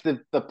do like the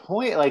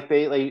point like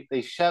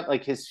they shove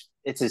like his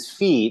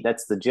feet.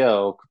 That's the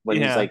joke when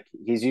yeah.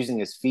 he's using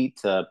his feet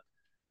to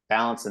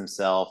balance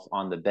himself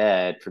on the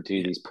bed for do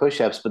Yeah. these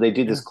push-ups, but they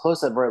do Yeah. this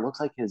close-up where it looks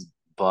like his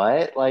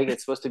butt, like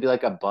it's supposed to be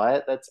like a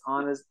butt that's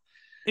on his.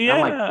 And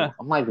Yeah.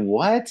 I'm like,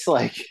 what?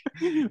 Like,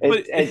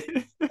 But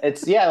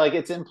it's yeah, like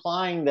it's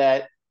implying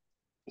that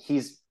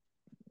he's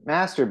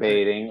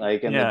masturbating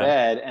like in the yeah.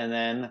 bed, and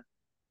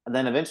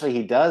then eventually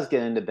he does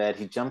get into bed.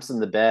 He jumps in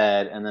the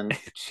bed, and then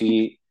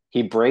he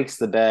breaks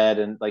the bed,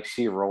 and like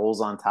she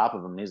rolls on top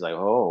of him. He's like,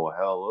 "Oh,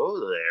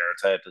 hello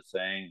there," type of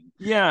thing.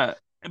 Yeah,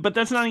 but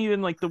that's not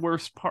even like the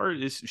worst part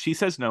is she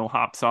says no,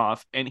 hops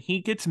off, and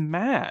he gets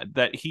mad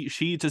that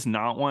she does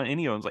not want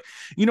any of them. It's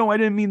like, I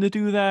didn't mean to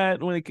do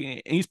that. Like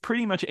he's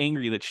pretty much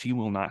angry that she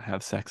will not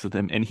have sex with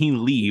him, and he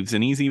leaves,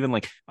 and he's even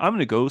like, I'm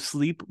gonna go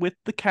sleep with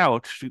the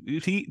couch.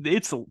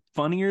 It's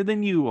funnier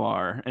than you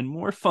are and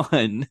more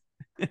fun.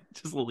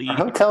 Just Are leave.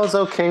 hotels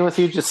okay with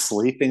you just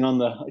sleeping on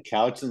the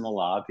couch in the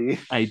lobby?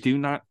 I do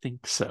not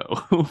think so.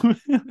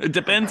 It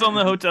depends on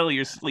the hotel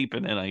you're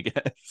sleeping in, I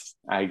guess.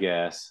 I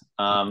guess.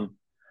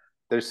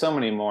 There's so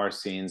many more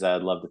scenes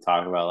I'd love to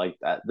talk about. Like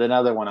that. The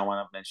other one I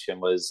want to mention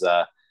was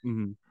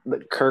Mhm.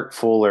 Kirk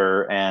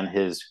Fuller and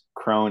his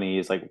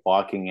cronies like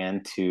walking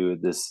into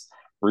this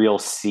real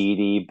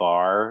seedy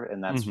bar,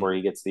 and that's where Mhm.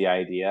 he gets the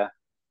idea.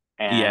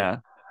 And Yeah.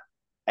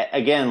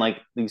 again,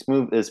 like this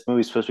movie's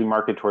supposed to be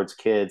marketed towards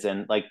kids,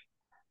 and like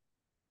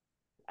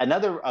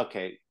another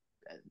okay.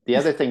 The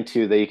other thing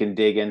too that you can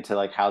dig into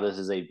like how this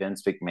is a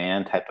Vince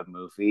McMahon type of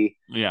movie.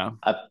 Yeah.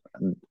 Uh,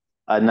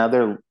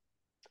 Another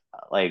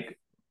like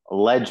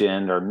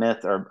legend or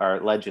myth or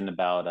legend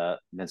about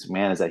Vince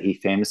McMahon is that he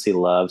famously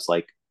loves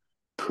like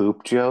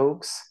poop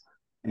jokes,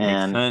 Makes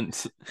and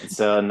sense.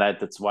 so and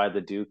that's why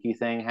the Dookie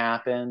thing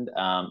happened.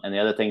 And the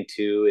other thing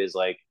too is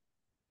like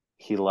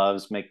he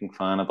loves making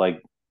fun of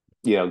like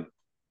you know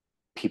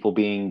people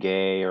being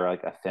gay or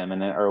like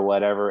effeminate or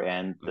whatever.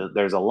 And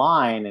there's a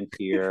line in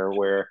here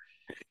where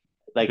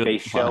like Good they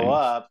show line.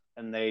 up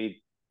and they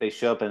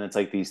show up and it's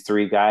like these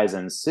three guys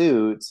in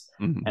suits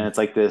and Mhm. it's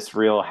like this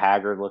real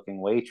haggard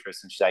looking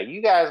waitress and she's like,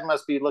 you guys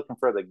must be looking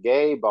for the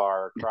gay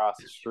bar across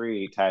the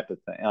street type of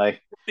thing,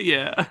 like.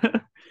 Yeah.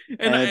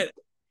 And And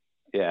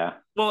yeah.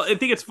 well, I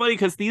think it's funny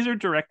because these are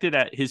directed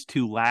at his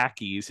two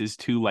lackeys, his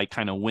two like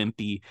kind of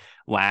wimpy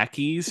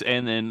lackeys,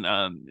 and then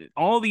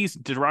all these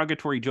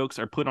derogatory jokes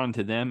are put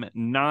onto them,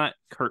 not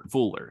Kurt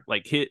Fuller.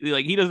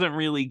 He doesn't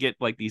really get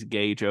like these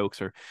gay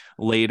jokes, or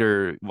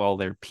later while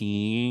they're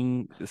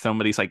peeing,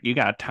 somebody's like, "You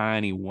got a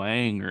tiny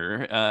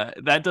wanger."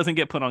 That doesn't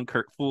get put on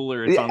Kurt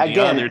Fuller. It's on the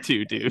other Again,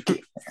 two dudes.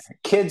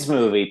 kids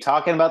movie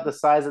talking about the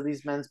size of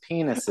these men's I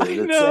penises.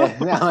 It's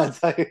know. now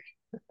it's like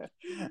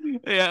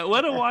Yeah,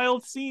 what a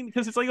wild scene,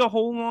 because it's like a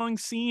whole long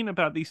scene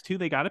about these two.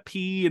 They gotta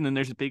pee, and then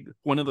there's a big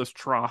one of those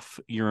trough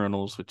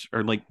urinals, which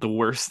are like the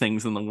worst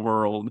things in the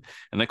world.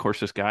 And of course,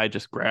 this guy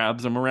just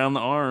grabs him around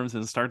the arms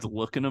and starts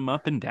looking him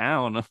up and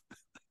down.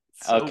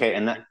 So okay,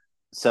 and weird.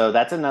 so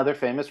that's another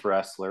famous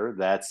wrestler.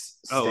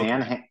 Oh,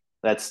 okay.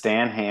 That's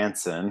Stan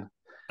Hansen.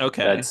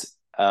 Okay. That's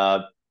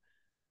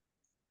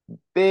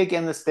big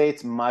in the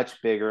States,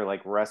 much bigger,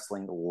 like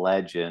wrestling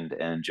legend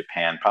in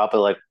Japan.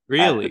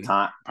 Really?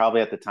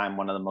 Probably at the time,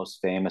 one of the most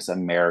famous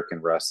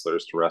American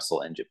wrestlers to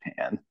wrestle in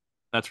Japan.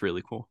 That's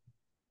really cool.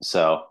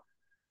 So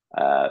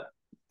uh,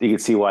 you can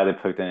see why they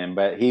picked him,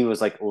 but he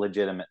was like a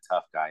legitimate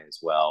tough guy as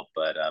well.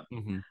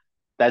 Hmm.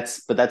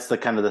 That's the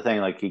kind of the thing.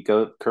 Like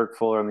Kirk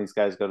Fuller and these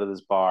guys go to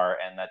this bar,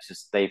 and that's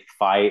just they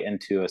fight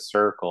into a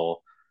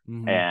circle,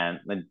 Hmm. and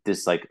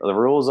just like the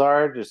rules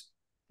are just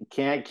you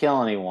can't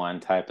kill anyone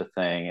type of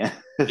thing.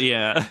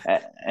 Yeah.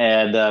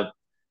 And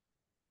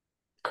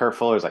Kurt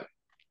Fuller's like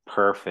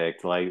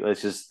perfect. Like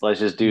let's just do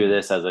Mhm.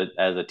 this as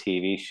a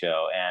TV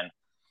show.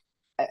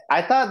 And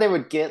I thought they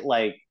would get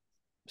like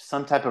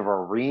some type of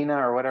arena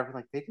or whatever.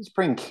 Like they just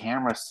bring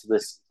cameras to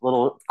this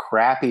little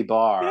crappy Yeah,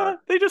 bar,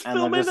 they just and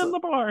they're film it just in the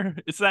bar.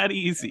 It's that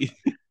easy.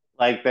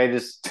 like they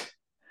just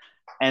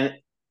and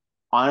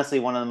honestly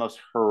one of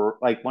the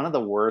like one of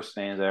the worst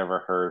names I ever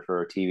heard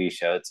for a TV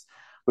show. It's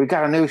we've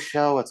got a new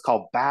show. It's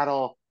called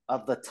Battle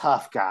of the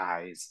Tough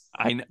Guys.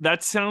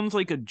 That sounds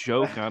like a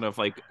joke out of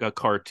like a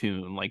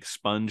cartoon, like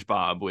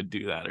SpongeBob would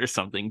do that or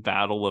something.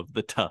 Battle of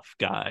the Tough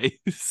Guys.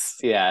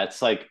 Yeah,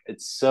 it's like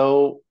it's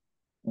so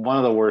one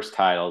of the worst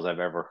titles I've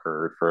ever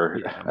heard for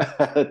Yeah,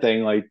 a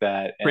thing like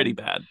that. pretty And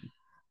bad.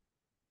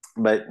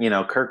 but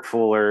Kirk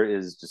Fuller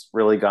is just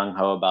really gung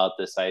ho about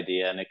this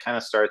idea, and it kind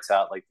of starts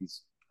out like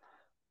these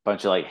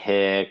bunch of like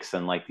hicks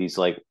and like these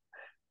like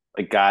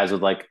guys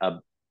with like a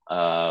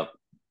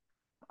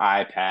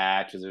eye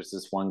patch. There's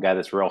this one guy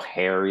that's real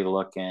hairy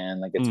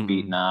looking, that gets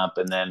beaten Hmm. up,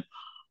 and then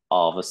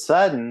all of a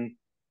sudden,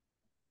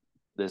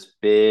 this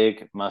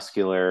big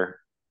muscular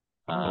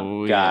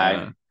Oh guy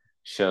yeah,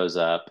 shows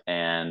up,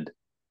 and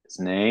his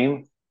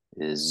name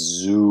is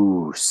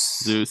Zeus.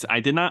 Zeus. I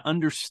did not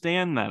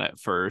understand that at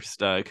first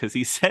because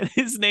he said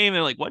his name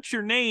and like, "What's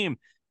your name?"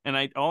 And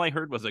I all I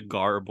heard was a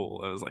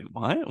garble. I was like,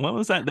 "What? What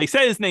was that?" They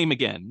said his name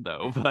again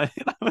though, but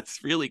I was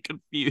really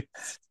confused.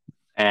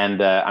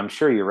 And I'm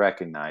sure you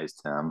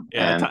recognized him.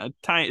 Yeah,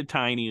 And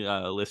tiny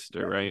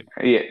Lister, right?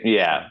 yeah,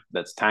 Yeah.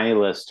 that's Tiny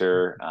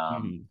Lister.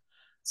 Mhm.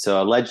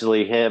 So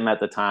allegedly, him at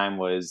the time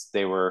was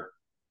they were.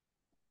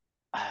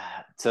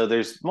 So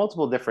there's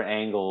multiple different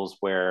angles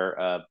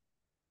where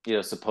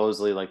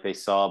supposedly like they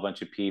saw a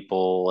bunch of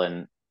people,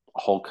 and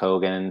Hulk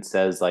Hogan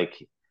says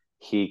like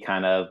he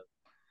kind of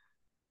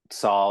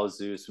saw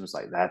Zeus and was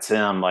like, "That's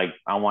him. Like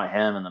I want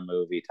him in the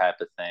movie,"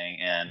 type of thing.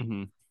 And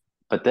Mhm.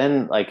 but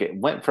then like it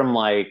went from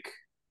like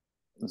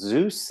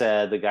Zeus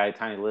said the guy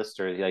Tiny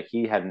Lister like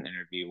he had an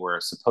interview where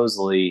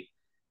supposedly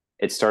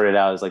it started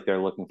out as like they're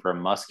looking for a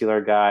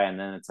muscular guy, and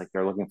then it's like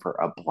they're looking for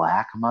a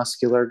black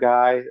muscular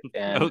guy,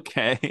 and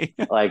Okay.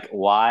 like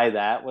why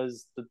that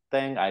was the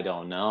thing I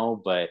don't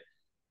know, but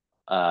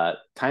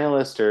Tiny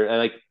Lister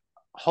like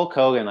Hulk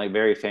Hogan like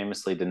very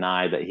famously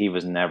denied that he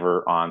was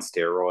never on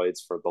steroids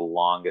for the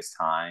longest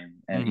time,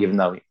 and even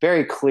though he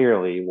very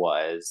clearly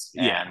was,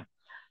 Yeah.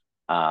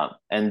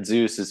 and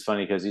Zeus is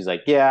funny because he's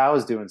like, yeah, I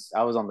was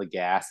on the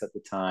gas at the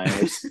time,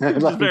 Just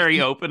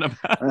very open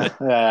about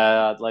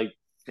it. like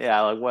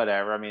yeah, like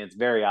whatever. I mean, it's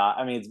very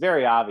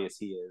obvious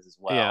he is as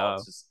well. Yeah.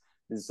 It's just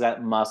it's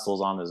that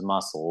muscles on his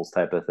muscles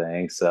type of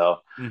thing. So,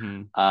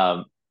 Hmm.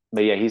 um,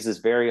 but yeah, he's this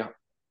very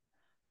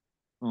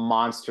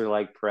monster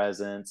like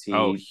presence.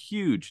 Oh, He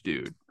huge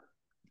dude.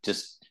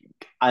 just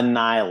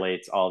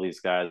annihilates all these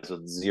guys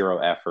with zero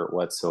effort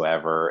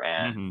whatsoever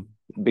and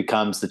Hmm.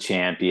 becomes the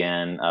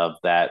champion of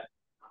that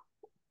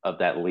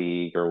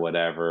league or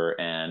whatever.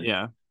 And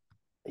Yeah.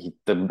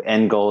 the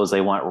end goal is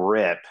they want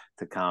Rip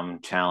to come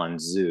challenge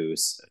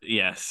Zeus,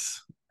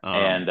 Yes.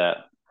 and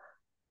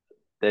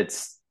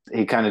it's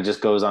he kind of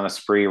just goes on a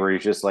spree where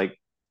he's just like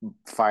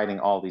fighting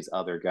all these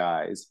other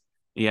guys.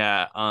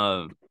 Yeah.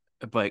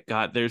 But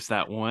God, there's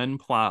that one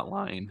plot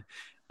line.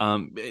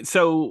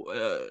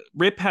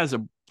 Rip has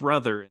a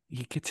brother.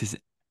 He gets his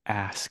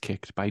ass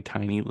kicked by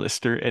Tiny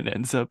Lister and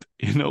ends up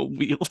in a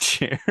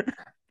wheelchair.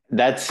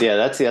 That's the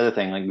other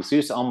thing. Like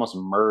Zeus almost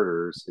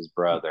murders his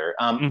brother.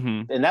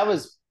 Hmm.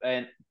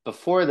 And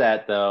before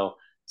that though,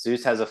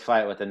 Zeus has a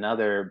fight with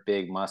another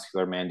big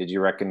muscular man. Did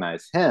you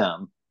recognize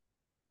him?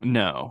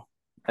 No.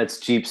 That's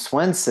Jeep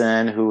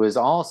Swenson, who is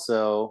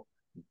also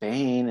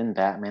Bane in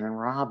Batman and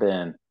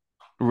Robin.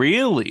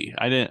 Really?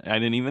 I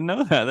didn't even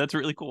know that. That's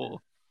really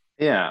cool.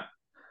 Yeah.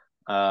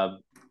 Uh,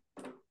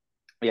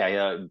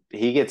 yeah,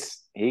 he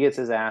gets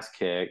his ass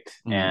kicked,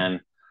 Mm. and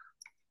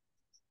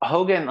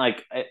Hogan,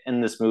 like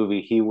in this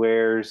movie, he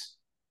wears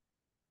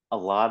a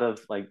lot of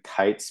like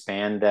tight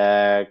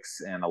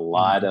spandex and a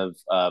lot Mm.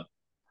 of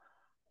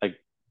like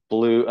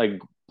blue, like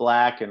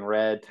black and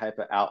red type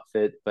of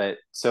outfit. But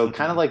so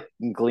kind of Mm. like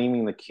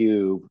Gleaming the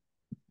Cube,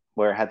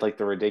 where it had like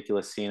the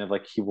ridiculous scene of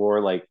like he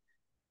wore like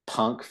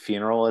punk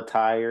funeral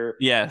attire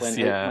Yes,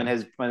 yeah.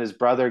 when his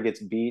brother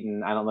gets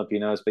beaten. I don't know if you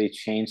noticed, but he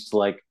changed to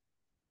like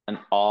an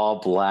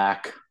all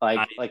black,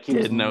 I like he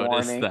was did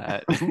notice mourning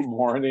that.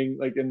 mourning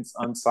like in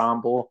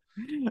ensemble.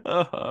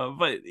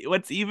 But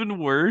what's even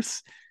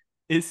worse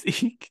is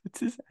he gets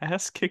his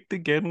ass kicked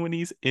again when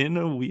he's in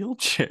a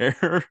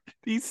wheelchair.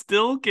 He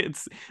still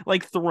gets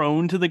like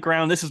thrown to the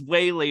ground. This is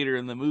way later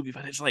in the movie,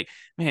 but it's like,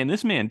 man,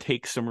 this man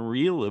takes some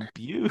real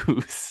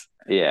abuse.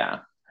 Yeah,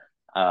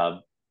 uh,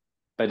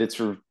 but it's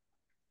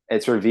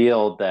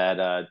revealed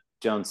that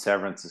Joan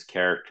Severance's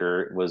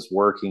character was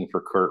working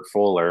for Kurt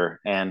Fuller,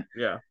 and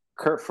Yeah.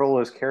 Kurt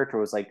Fuller's character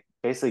was like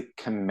basically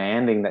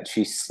commanding that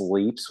she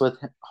sleeps with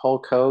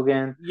Hulk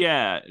Hogan.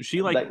 Yeah,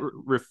 she like Like,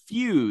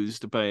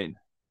 refused,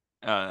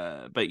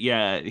 but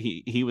yeah,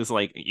 he was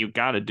like, you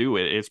got to do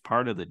it. It's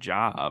part of the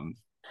job,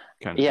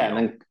 kind of yeah,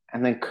 deal.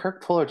 and then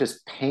Kurt Fuller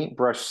just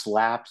paintbrush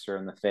slaps her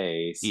in the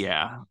face,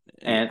 Yeah.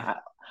 and Yeah.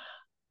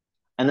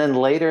 and then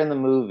later in the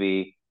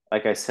movie,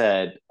 like I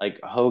said, like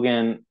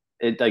Hogan,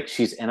 it like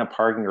she's in a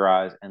parking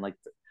garage, and like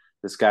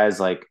this guy's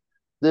like,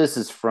 "This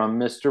is from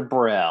Mr.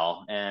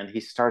 Brell," and he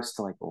starts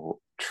to like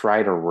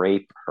try to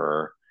rape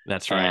her,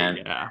 That's right. and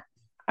Yeah.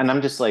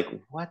 I'm just like,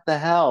 what the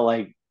hell?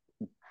 Like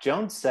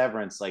Joan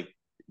Severance like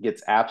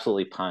gets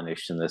absolutely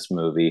punished in this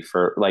movie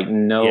for like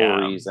no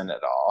Yeah. reason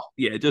at all.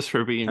 Yeah, just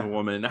for being a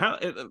woman.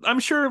 I'm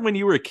sure when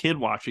you were a kid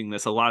watching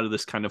this, a lot of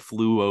this kind of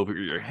flew over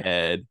your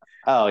head.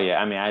 Oh yeah,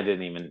 I mean, I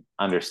didn't even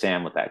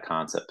understand what that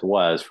concept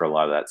was for a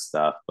lot of that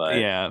stuff, but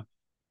Yeah.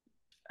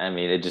 I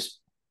mean, it just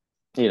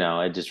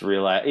I just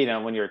realized,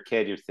 when you're a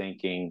kid, you're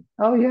thinking,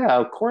 oh yeah,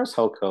 of course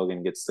Hulk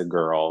Hogan gets the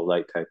girl,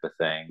 like type of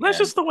thing, That's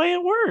and just the way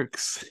it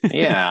works.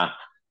 yeah,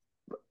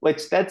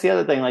 which that's the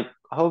other thing. Like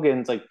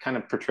Hogan's like kind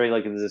of portrayed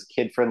like as this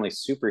kid friendly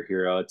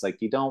superhero. It's like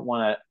you don't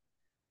want to.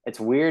 It's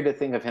weird to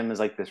think of him as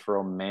like this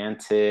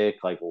romantic,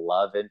 like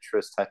love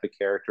interest type of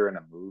character in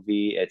a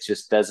movie. It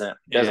just it,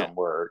 doesn't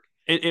work.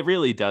 it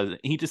really doesn't.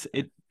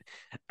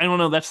 I don't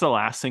know. That's the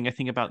last thing I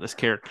think about this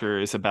character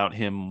is about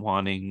him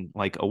wanting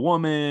like a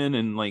woman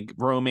and like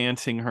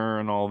romancing her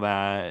and all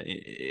that.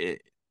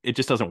 It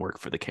just doesn't work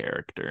for the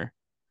character.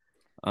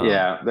 Um,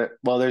 Yeah.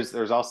 Well, there's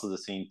also the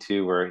scene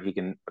too where he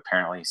can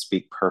apparently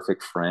speak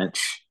perfect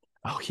French.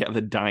 oh yeah, the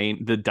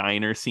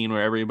diner scene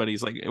where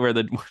everybody's like, where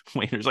the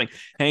waiter's like,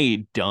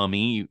 "Hey,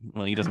 dummy."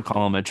 Well, he doesn't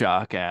call him a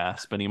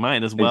jockass, but he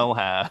might as well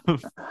have.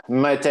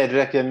 Might I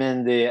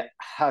recommend the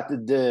hot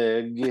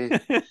dog?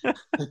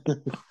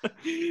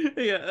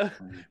 Yeah,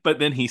 but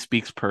then he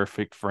speaks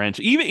perfect French.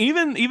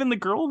 Even the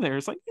girl there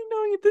is like,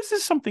 this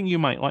is something you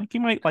might like. You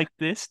might like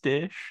this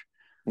dish.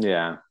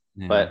 Yeah.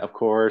 Yeah, But of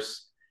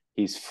course,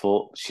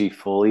 she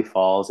fully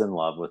falls in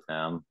love with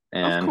him.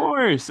 And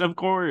of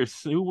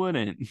course, who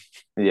wouldn't?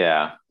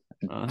 yeah,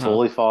 Uh-huh.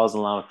 fully falls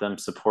in love with him,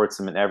 supports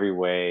him in every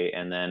way.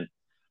 And then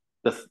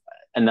the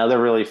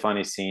another really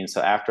funny scene.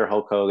 So after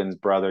Hulk Hogan's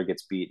brother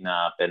gets beaten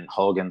up and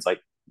Hogan's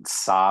like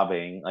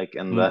sobbing like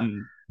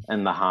Mm-mm.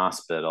 in the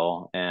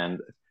hospital, and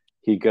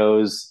he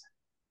goes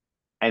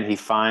and he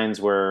finds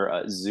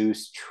where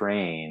Zeus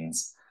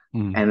trains,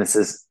 Mm. and it's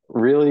this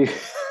really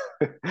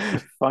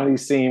funny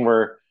scene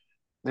where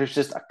there's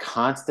just a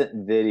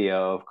constant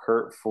video of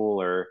Kurt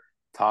Fuller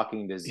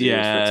talking to Zeus,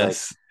 where it's like,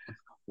 Yes.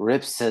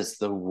 Rip says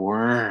the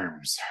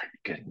worms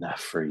aren't good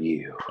enough for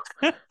you,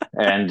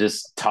 and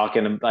just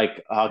talking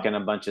a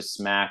bunch of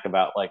smack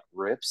about like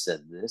Rip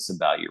said this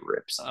about you,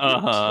 Rip, so you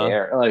didn't Uh-huh.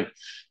 care, like.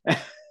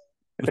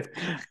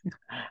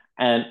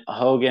 And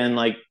Hogan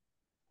like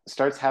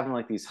starts having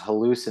like these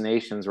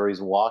hallucinations where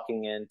he's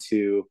walking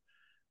into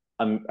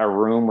a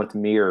room with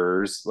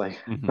mirrors like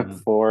Hmm.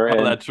 before, Oh,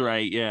 and that's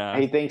right. Yeah.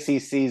 he thinks he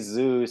sees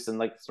Zeus and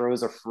like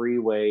throws a free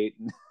weight.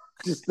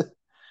 Just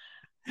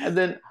and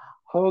then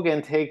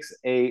Hogan takes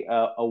a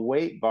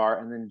weight bar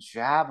and then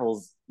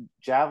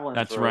javelin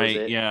That's throws right.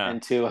 it Yeah.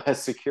 into a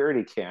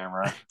security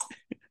camera.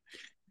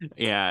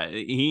 Yeah.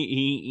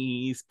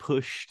 He's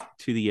pushed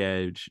to the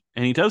edge,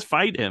 and he does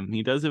fight him.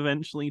 He does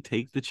eventually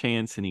take the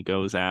chance, and he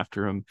goes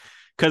after him.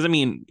 Because I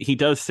mean, he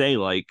does say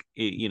like,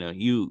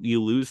 you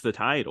lose the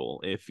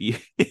title if you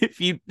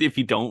if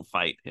you don't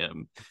fight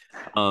him.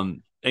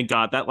 And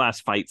God, that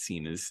last fight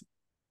scene is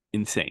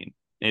insane.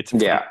 It's in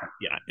front, Yeah,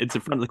 yeah, it's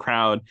in front of the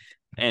crowd,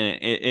 and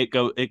it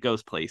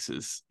goes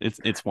places.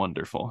 It's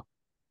wonderful.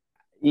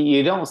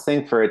 you don't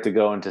think for it to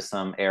go into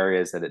some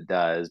areas that it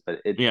does, but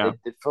it Yeah. it,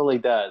 it fully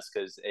does,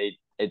 because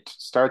it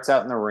starts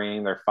out in the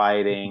ring, they're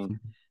fighting,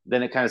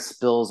 then it kind of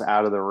spills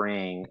out of the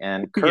ring,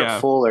 and Kurt Yeah.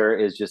 Fuller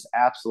is just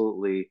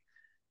absolutely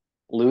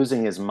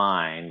losing his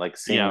mind, like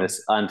seeing Yeah.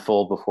 this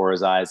unfold before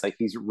his eyes. Like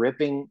he's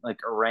ripping like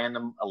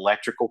random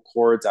electrical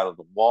cords out of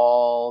the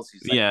walls.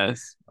 He's like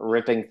Yes.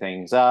 ripping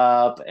things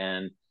up,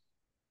 and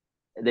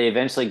they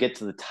eventually get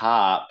to the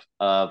top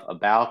of a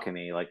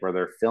balcony, like where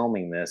they're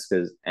filming this,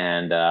 because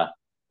and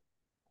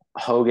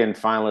Hogan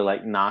finally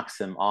like knocks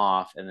him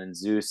off, and then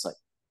Zeus like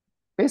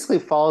basically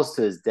falls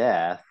to his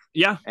death,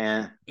 Yeah.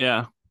 and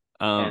Yeah.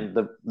 Um.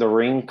 the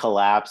ring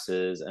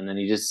collapses, and then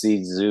you just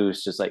see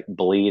Zeus just like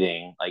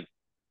bleeding, like.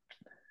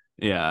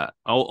 Yeah.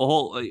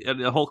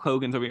 Hulk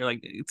Hogan's over here like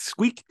it's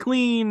squeaky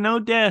clean, no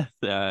death.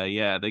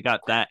 Yeah, they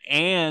got that,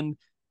 and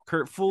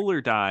Kurt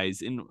Fuller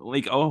dies in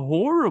like a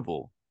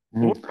horrible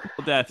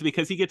death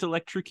because he gets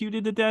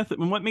electrocuted to death.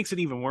 And what makes it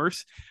even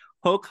worse,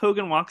 Hulk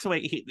Hogan walks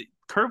away.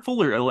 Kurt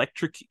Fuller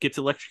gets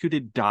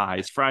electrocuted,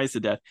 dies, fries to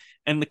death,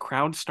 and the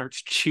crowd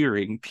starts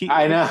cheering. I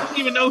People know. don't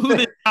even know who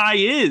this guy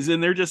is,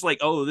 and they're just like,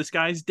 "Oh, this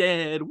guy's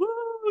dead! Woo,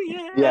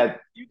 yeah, Yeah,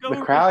 you the go,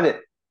 Rick." crowd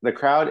the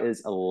crowd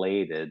is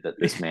elated that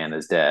this man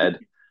is dead.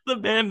 The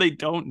man they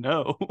don't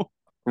know.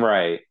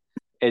 Right.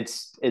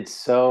 It's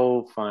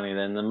so funny.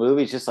 Then the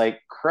movie's just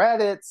like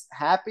credits,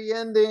 happy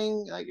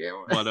ending. Like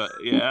What a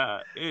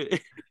yeah.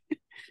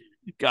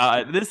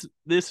 God,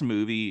 this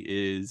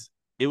movie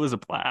it was a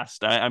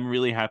blast. I'm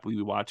really happy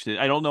we watched it.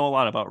 I don't know a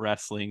lot about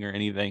wrestling or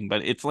anything,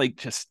 but it's like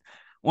just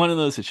one of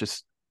those. It's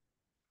just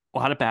a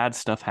lot of bad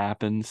stuff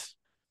happens.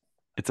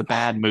 It's a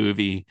bad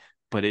movie,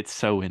 but it's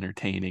so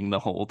entertaining the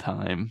whole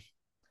time.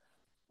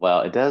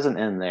 well, it doesn't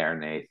end there,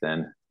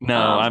 Nathan. No,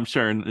 Um, I'm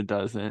sure it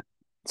doesn't.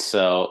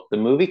 so the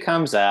movie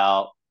comes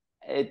out.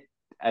 It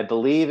I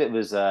believe it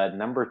was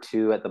number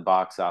two at the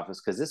box office,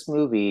 because this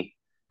movie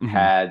Mhm.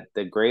 had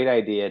the great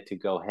idea to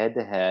go head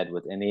to head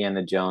with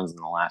Indiana Jones and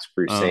the Last Oh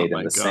Crusade in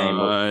my the same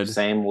God.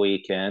 same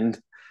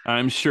weekend.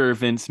 I'm sure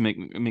Vince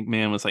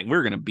McMahon was like,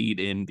 "We're gonna beat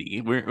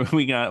Indy.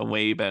 We got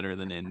way better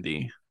than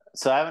Indy."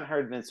 So I haven't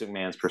heard Vince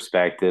McMahon's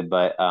perspective,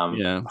 but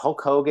Yeah.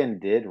 Hulk Hogan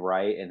did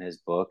write in his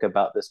book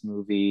about this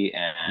movie,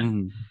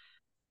 and Mhm.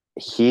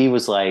 he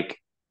was like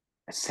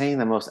saying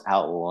the most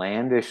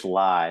outlandish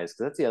lies.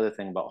 'Cause that's the other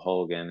thing about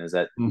Hogan, is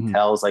that he Mhm.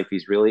 tells like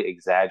these really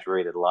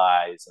exaggerated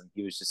lies, and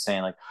he was just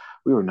saying like,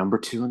 we were number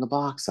two in the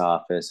box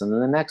office, and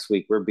then the next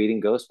week we're beating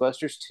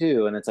Ghostbusters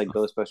 2, and it's like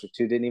Ghostbusters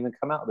 2 didn't even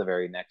come out the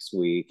very next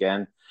week,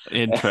 and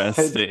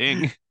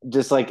Interesting.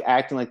 just like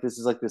acting like this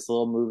is like this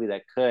little movie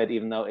that could,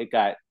 even though it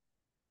got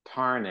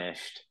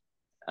tarnished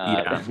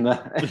Yeah. in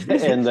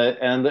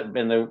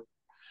the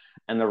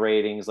and the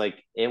ratings.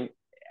 Like it,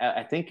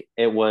 I think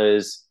it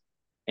was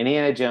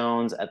Indiana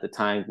Jones at the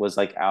time was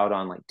like out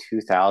on like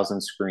 2,000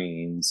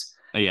 screens.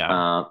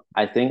 Yeah.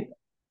 I think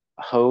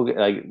Hogan,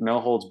 like No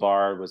Holds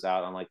Barred, was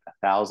out on like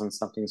 1,000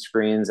 something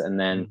screens, and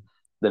then Mm.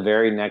 the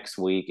very next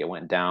week it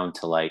went down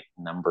to like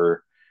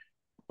number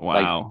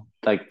like Wow.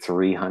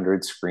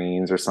 300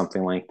 screens or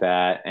something like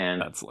that,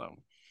 That's low.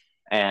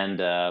 and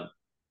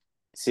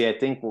see, I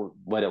think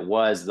what it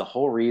was, the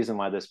whole reason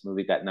why this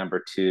movie got number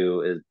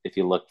two is, if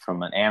you look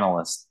from an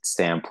analyst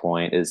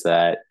standpoint, is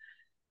that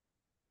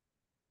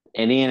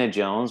Indiana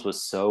Jones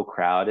was so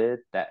crowded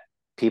that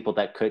people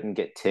that couldn't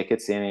get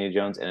tickets to Indiana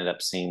Jones ended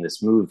up seeing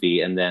this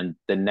movie. And then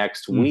the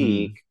next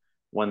week,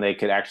 Hmm. when they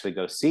could actually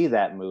go see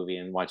that movie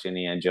and watch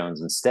Indiana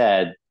Jones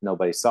instead,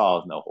 nobody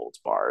saw No Holds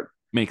Barred.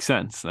 Makes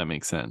sense. That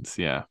makes sense.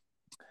 Yeah.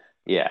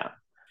 Yeah.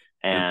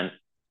 Uh, And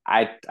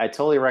I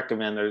totally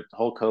recommend their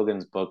Hulk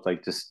Hogan's book.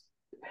 Like, just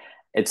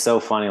it's so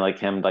funny, like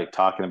him like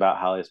talking about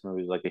how this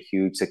movie was like a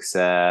huge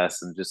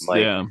success, and just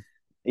like, Yeah.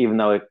 even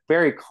though it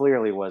very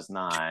clearly was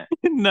not.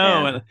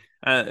 No,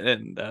 And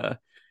and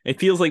it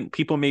feels like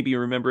people maybe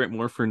remember it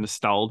more for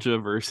nostalgia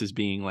versus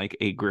being like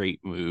a great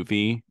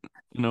movie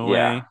in a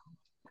yeah, way.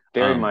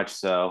 Very much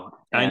so.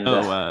 I And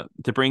know,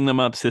 to bring them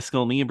up,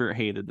 Siskel and Ebert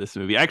hated this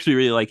movie. I actually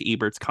really like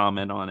Ebert's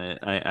comment on it.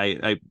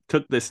 I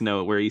took this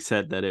note where he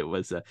said that it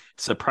was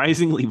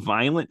surprisingly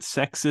violent,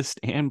 sexist,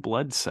 and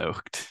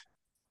blood-soaked.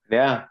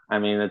 yeah, I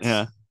mean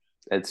Yeah,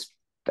 it's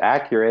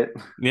accurate.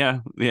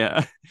 yeah.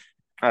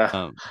 Uh,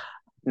 Um,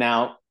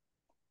 now,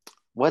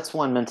 what's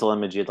one mental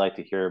image you'd like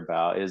to hear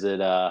about? Is it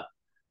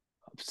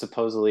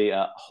supposedly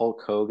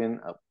Hulk Hogan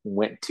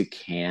went to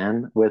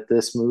Cannes with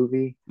this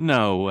movie?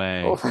 no Oh,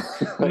 way. like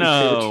they were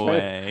No trying,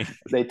 way.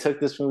 they took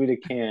this movie to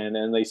Cannes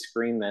and they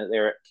screened that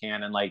there at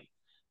Cannes, and like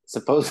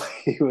supposedly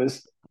he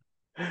was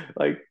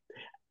like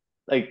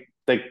like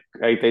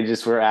they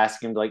just were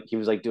asking him, like he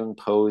was like doing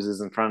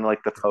poses in front of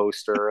like the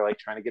poster, like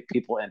trying to get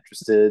people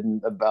interested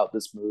about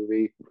this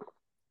movie.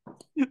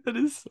 That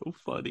is so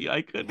funny.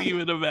 I couldn't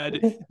even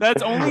imagine.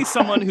 That's only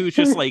someone who's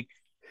just like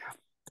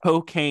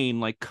cocaine,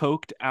 like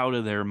coked out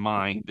of their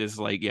mind, is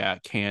like, yeah,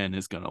 Ken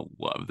is gonna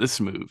love this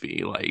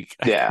movie. Like,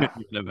 I Yeah,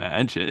 couldn't even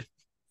imagine.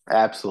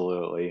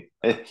 absolutely.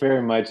 It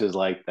very much is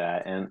like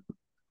that. And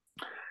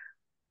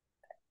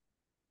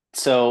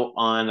so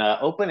on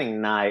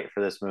opening night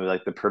for this movie,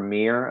 like the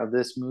premiere of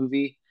this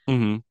movie,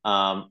 Hmm.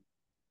 um,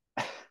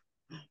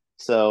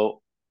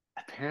 so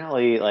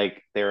apparently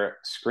like they're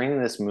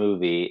screening this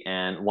movie,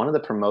 and one of the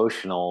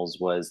promotionals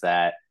was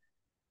that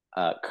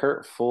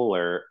Kurt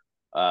Fuller,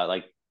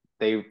 like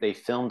they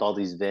filmed all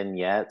these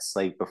vignettes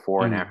like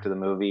before and Hmm. after the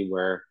movie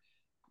where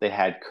they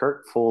had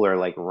Kurt Fuller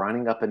like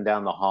running up and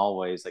down the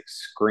hallways like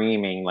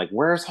screaming like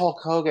where's Hulk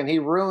Hogan? He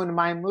ruined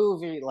my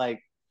movie,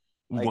 like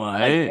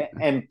What?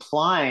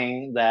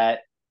 implying that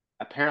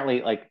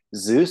apparently like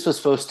Zeus was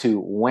supposed to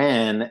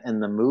win in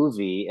the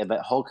movie, but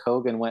Hulk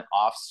Hogan went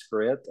off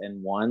script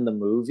and won the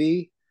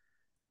movie.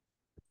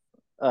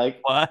 Like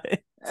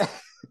What?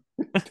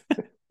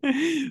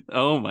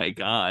 Oh my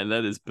God,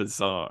 that is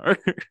bizarre.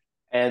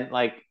 and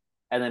like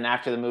and then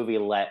after the movie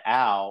let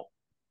out,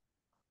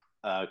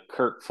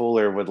 Kurt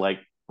Fuller would like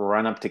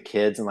run up to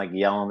kids and like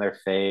yell in their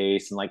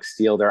face and like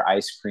steal their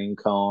ice cream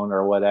cone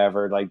or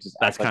whatever, like just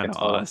That's kind of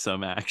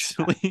awesome,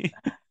 actually.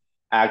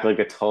 act like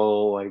a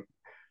total like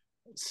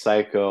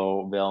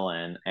psycho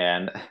villain.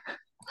 And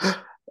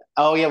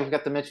oh yeah, we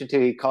forgot to mention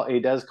too. He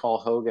does call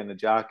Hogan a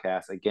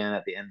jackass again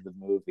at the end of the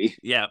movie.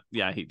 Yeah,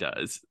 he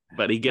does.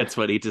 But he gets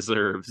what he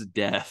deserves,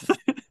 death.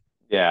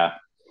 Yeah.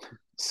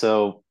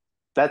 So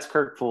that's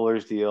Kirk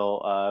Fuller's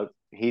deal.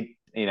 He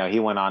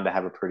went on to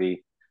have a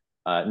pretty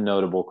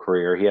notable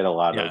career. He had a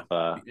lot Yeah,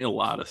 of a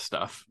lot of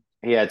stuff.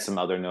 he had some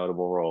other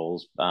notable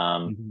roles.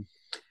 Mhm.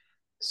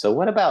 So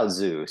what about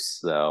Zeus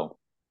though?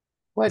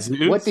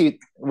 Zeus, What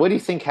do you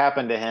think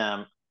happened to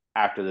him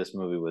after this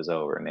movie was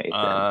over,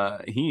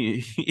 Nathan?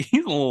 he's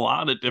in a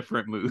lot of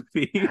different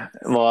movies.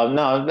 Well,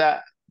 no,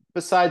 that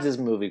besides his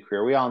movie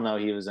career, we all know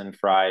he was in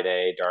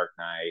Friday, Dark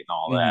Knight, and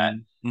all that.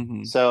 Hmm.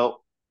 Hmm.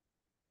 So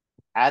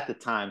at the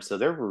time, so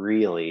they're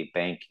really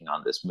banking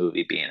on this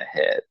movie being a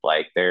hit.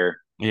 Like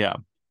Yeah.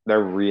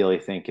 they're really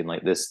thinking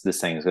like this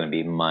thing is going to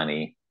be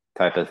money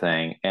type of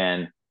thing.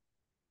 And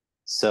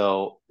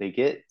so they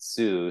get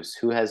Zeus,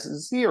 who has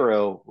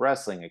zero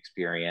wrestling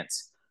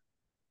experience,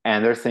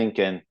 and they're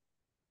thinking,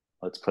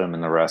 let's put him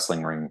in the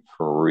wrestling ring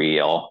for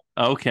real.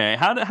 Okay.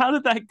 How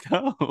did that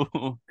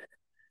go?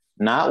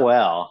 Not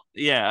well.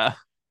 Yeah.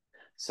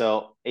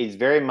 So he's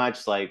very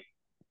much like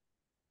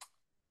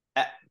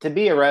to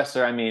be a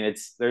wrestler. I mean,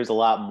 there's a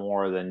lot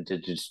more than to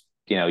just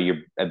you're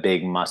a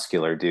big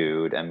muscular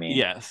dude. I mean,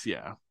 Yes.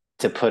 Yeah.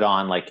 to put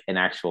on like an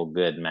actual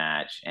good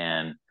match.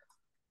 And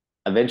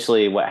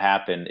eventually, what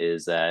happened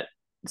is that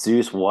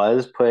Zeus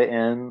was put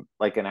in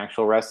like an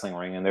actual wrestling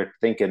ring, and they're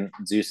thinking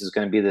Zeus is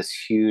going to be this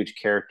huge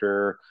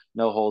character,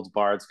 no holds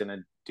barred, it's going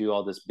to do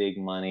all this big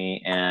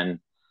money. And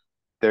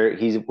there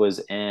he was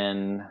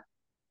in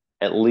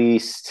at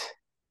least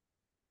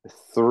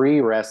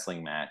three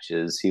wrestling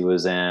matches. He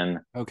was in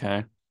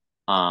Okay.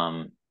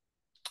 um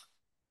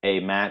a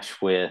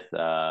match with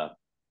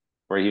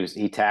where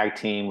he tag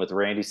team with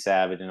Randy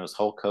Savage, and it was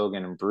Hulk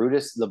Hogan and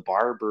Brutus the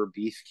Barber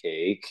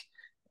Beefcake.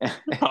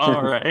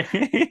 All right.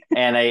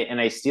 And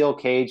a steel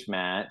cage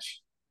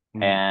match.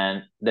 Mm.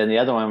 And then the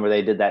other one where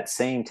they did that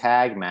same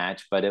tag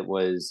match, but it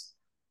was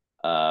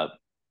uh,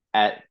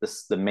 at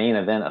the main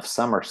event of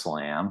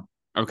SummerSlam.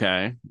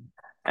 Okay.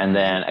 And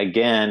then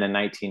again in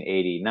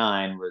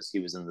 1989 he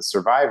was in the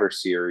Survivor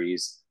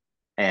Series,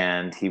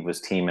 and he was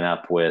teaming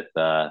up with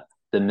the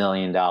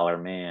Million Dollar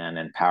Man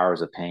and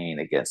Powers of Pain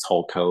against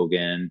Hulk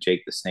Hogan,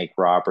 Jake the Snake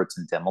Roberts,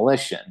 and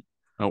Demolition.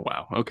 Oh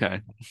wow. Okay.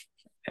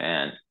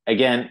 And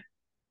again,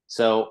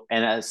 so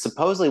and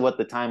supposedly what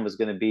the time was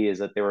going to be is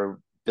that they were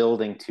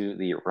building to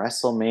the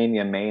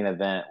WrestleMania main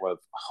event with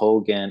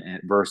Hogan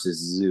versus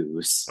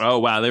Zeus. Oh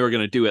wow. They were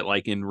gonna do it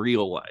like in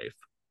real life.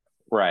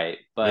 Right,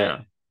 but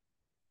Yeah.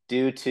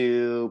 due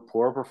to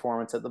poor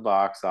performance at the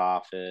box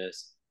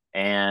office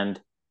and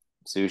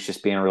Zeus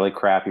just being a really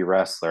crappy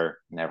wrestler,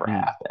 never Mm.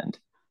 happened.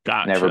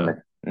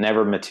 Gotcha.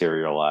 Never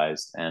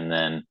materialized. And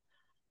then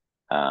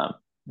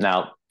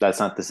now that's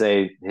not to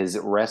say his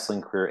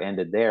wrestling career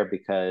ended there,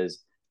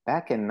 because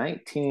back in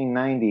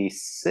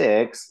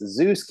 1996,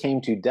 Zeus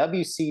came to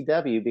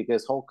WCW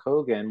because Hulk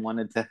Hogan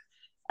wanted to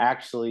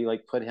actually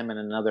like put him in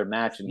another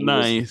match, and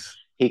Nice.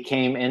 he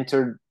came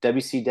entered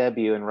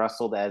WCW and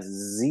wrestled as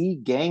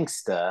Z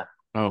Gangsta.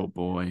 Oh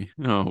boy.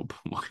 Oh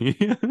boy.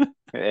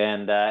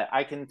 And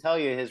I can tell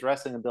you his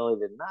wrestling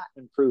ability did not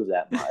improve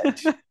that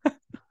much.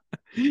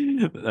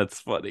 That's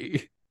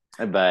funny.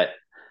 But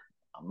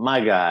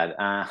my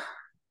God,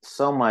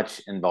 so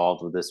much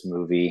involved with this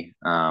movie.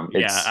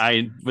 Yeah,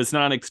 I was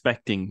not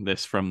expecting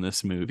this from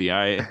this movie.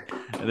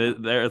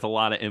 There's a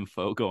lot of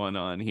info going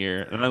on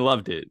here, and I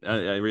loved it.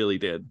 I really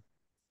did.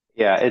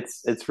 Yeah,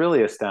 it's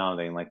really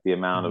astounding, like the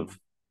amount Mhm. of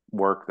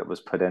work that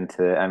was put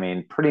into it. I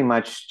mean, pretty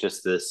much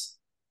just this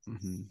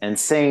Mhm.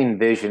 insane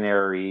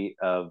visionary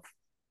of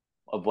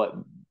what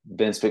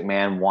Vince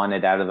McMahon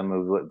wanted out of the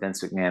movie, what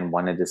Vince McMahon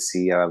wanted to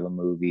see out of the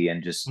movie,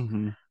 and just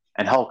Mhm.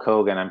 and Hulk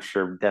Hogan, I'm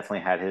sure,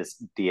 definitely had his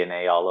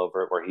DNA all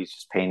over it, where he's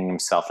just painting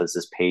himself as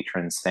this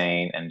patron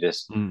saint and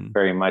just Mhm.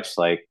 very much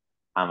like,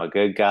 I'm a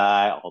good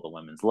guy. All the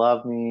women's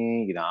love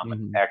me. You know, I'm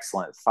an Mhm.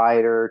 excellent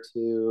fighter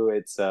too.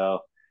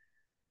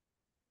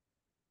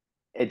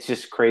 It's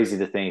just crazy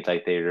to think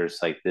like they're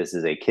just like, this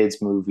is a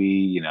kids movie.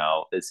 You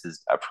know, this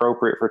is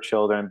appropriate for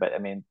children. But I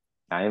mean,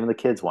 not even the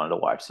kids wanted to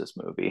watch this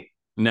movie.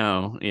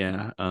 No,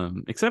 yeah.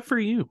 Except for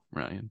you,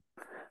 Ryan.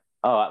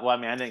 Oh well, I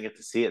mean, I didn't get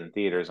to see it in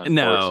theaters, No,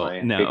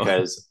 unfortunately,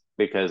 no.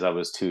 because I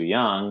was too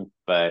young.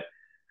 But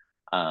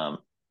um,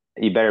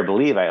 you better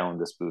believe I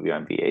owned this movie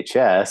on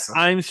VHS.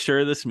 I'm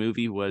sure this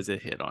movie was a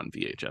hit on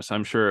VHS.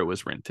 I'm sure it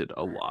was rented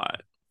a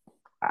lot.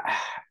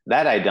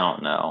 That I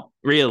don't know,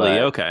 Really?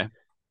 but Okay.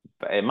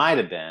 it might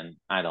have been.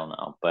 I don't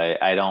know,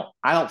 but I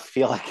don't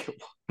feel like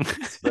it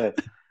was. But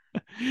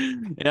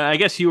Yeah, I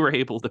guess you were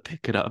able to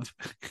pick it up.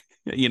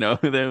 There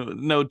were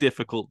no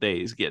difficult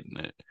days getting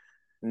it.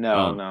 no,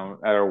 Um, no,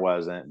 there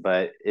wasn't.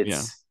 But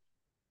yeah.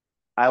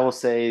 I will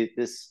say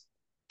this.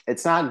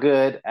 It's not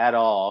good at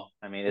all.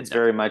 I mean, No. it's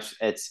very much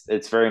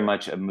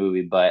a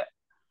movie, but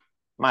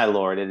my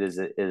lord, is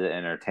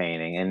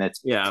entertaining, and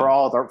it's Yeah. for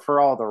all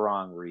the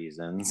wrong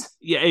reasons.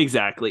 Yeah,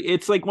 exactly.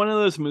 It's like one of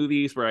those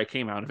movies where I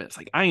came out of it. It's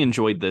like I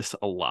enjoyed this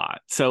a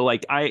lot. So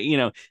like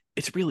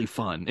it's really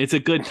fun. It's a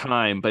good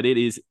time, but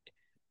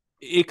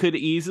it could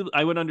easily,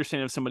 I would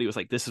understand if somebody was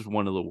like, this is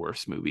one of the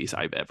worst movies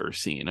I've ever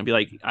seen. I'd be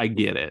like, I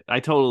get it.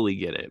 I totally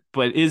get it.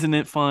 But isn't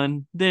it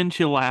fun? Then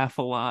you laugh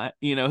a lot,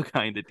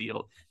 kind of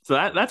deal. So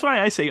that's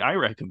why I say I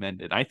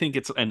recommend it. I think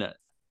it's an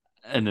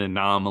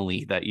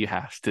anomaly that you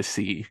have to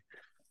see.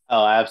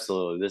 Oh,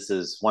 absolutely. This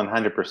is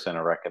 100%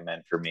 a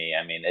recommend for me.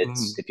 I mean,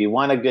 it's Mm-hmm. if you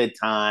want a good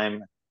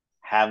time,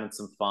 having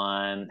some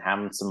fun,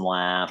 having some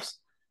laughs,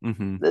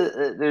 Mm-hmm.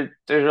 there's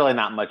really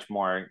not much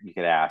more you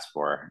could ask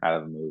for out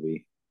of the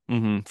movie.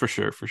 Mm-hmm. For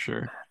sure, for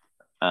sure.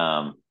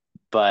 Um,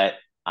 but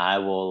I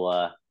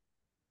will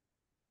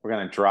we're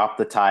gonna drop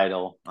the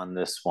title on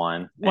this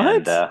one,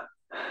 and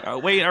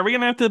What? Wait, are we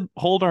gonna have to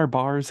hold our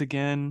bars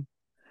again?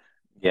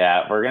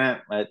 yeah, we're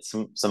gonna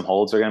some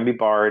holds are gonna be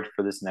barred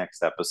for this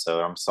next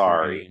episode. I'm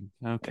sorry.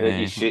 Great. Okay. All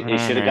You should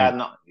have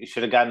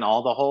right. gotten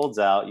all the holds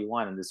out you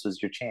wanted. This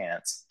was your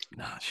chance.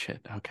 Oh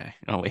shit. Okay.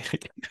 Oh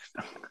wait.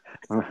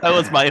 That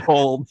was my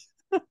hold.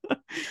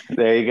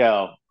 There you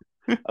go.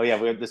 Oh yeah,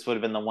 this would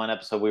have been the one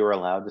episode we were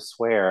allowed to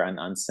swear and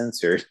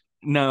uncensored.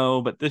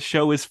 No, but this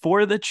show is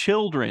for the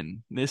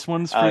children. This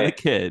one's Oh for the yeah,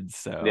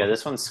 kids. yeah. So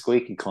This one's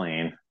squeaky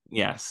clean.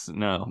 yes,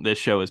 no, this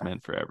show is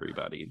meant for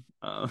everybody.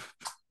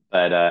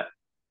 But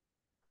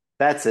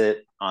that's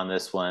it on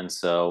this one.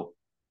 So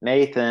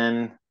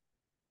Nathan,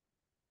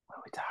 what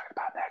are we talking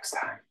about next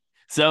time?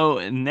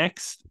 So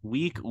next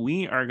week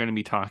we are going to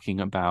be talking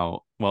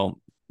about, well,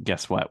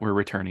 guess what? We're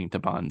returning to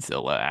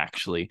Bondzilla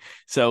actually.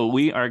 So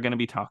we are going to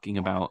be talking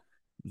about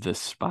The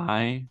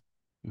Spy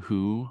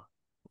Who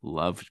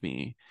Loved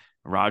Me.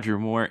 Roger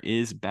Moore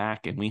is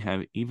back and we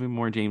have even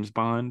more James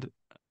Bond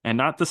and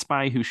not The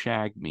Spy Who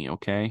Shagged Me,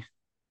 okay?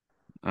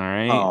 All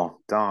right. Oh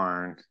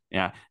darn!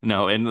 Yeah.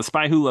 No, and The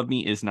Spy Who Loved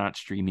Me is not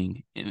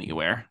streaming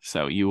anywhere.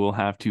 So you will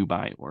have to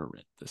buy or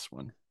rent this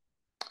one.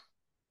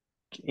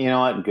 You know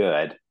what?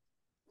 Good.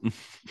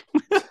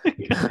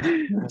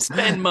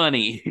 Spend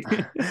money.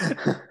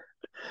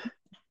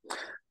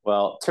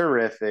 Well,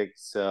 terrific.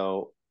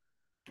 So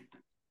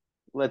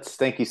let's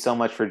thank you so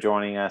much for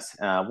joining us.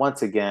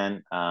 Once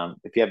again,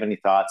 if you have any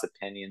thoughts,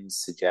 opinions,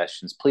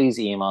 suggestions, please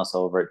email us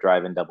over at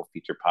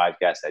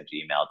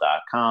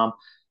drive-in-double-feature-podcast@gmail.com.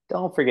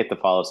 Don't forget to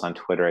follow us on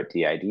Twitter at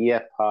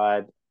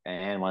DIDFpod.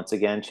 And once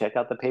again, check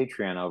out the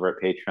Patreon over at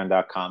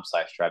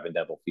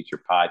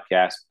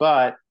patreon.com/drive-in-double-feature-podcast.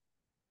 But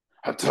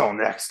until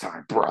next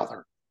time,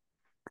 brother.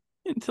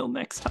 Until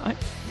next time.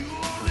 You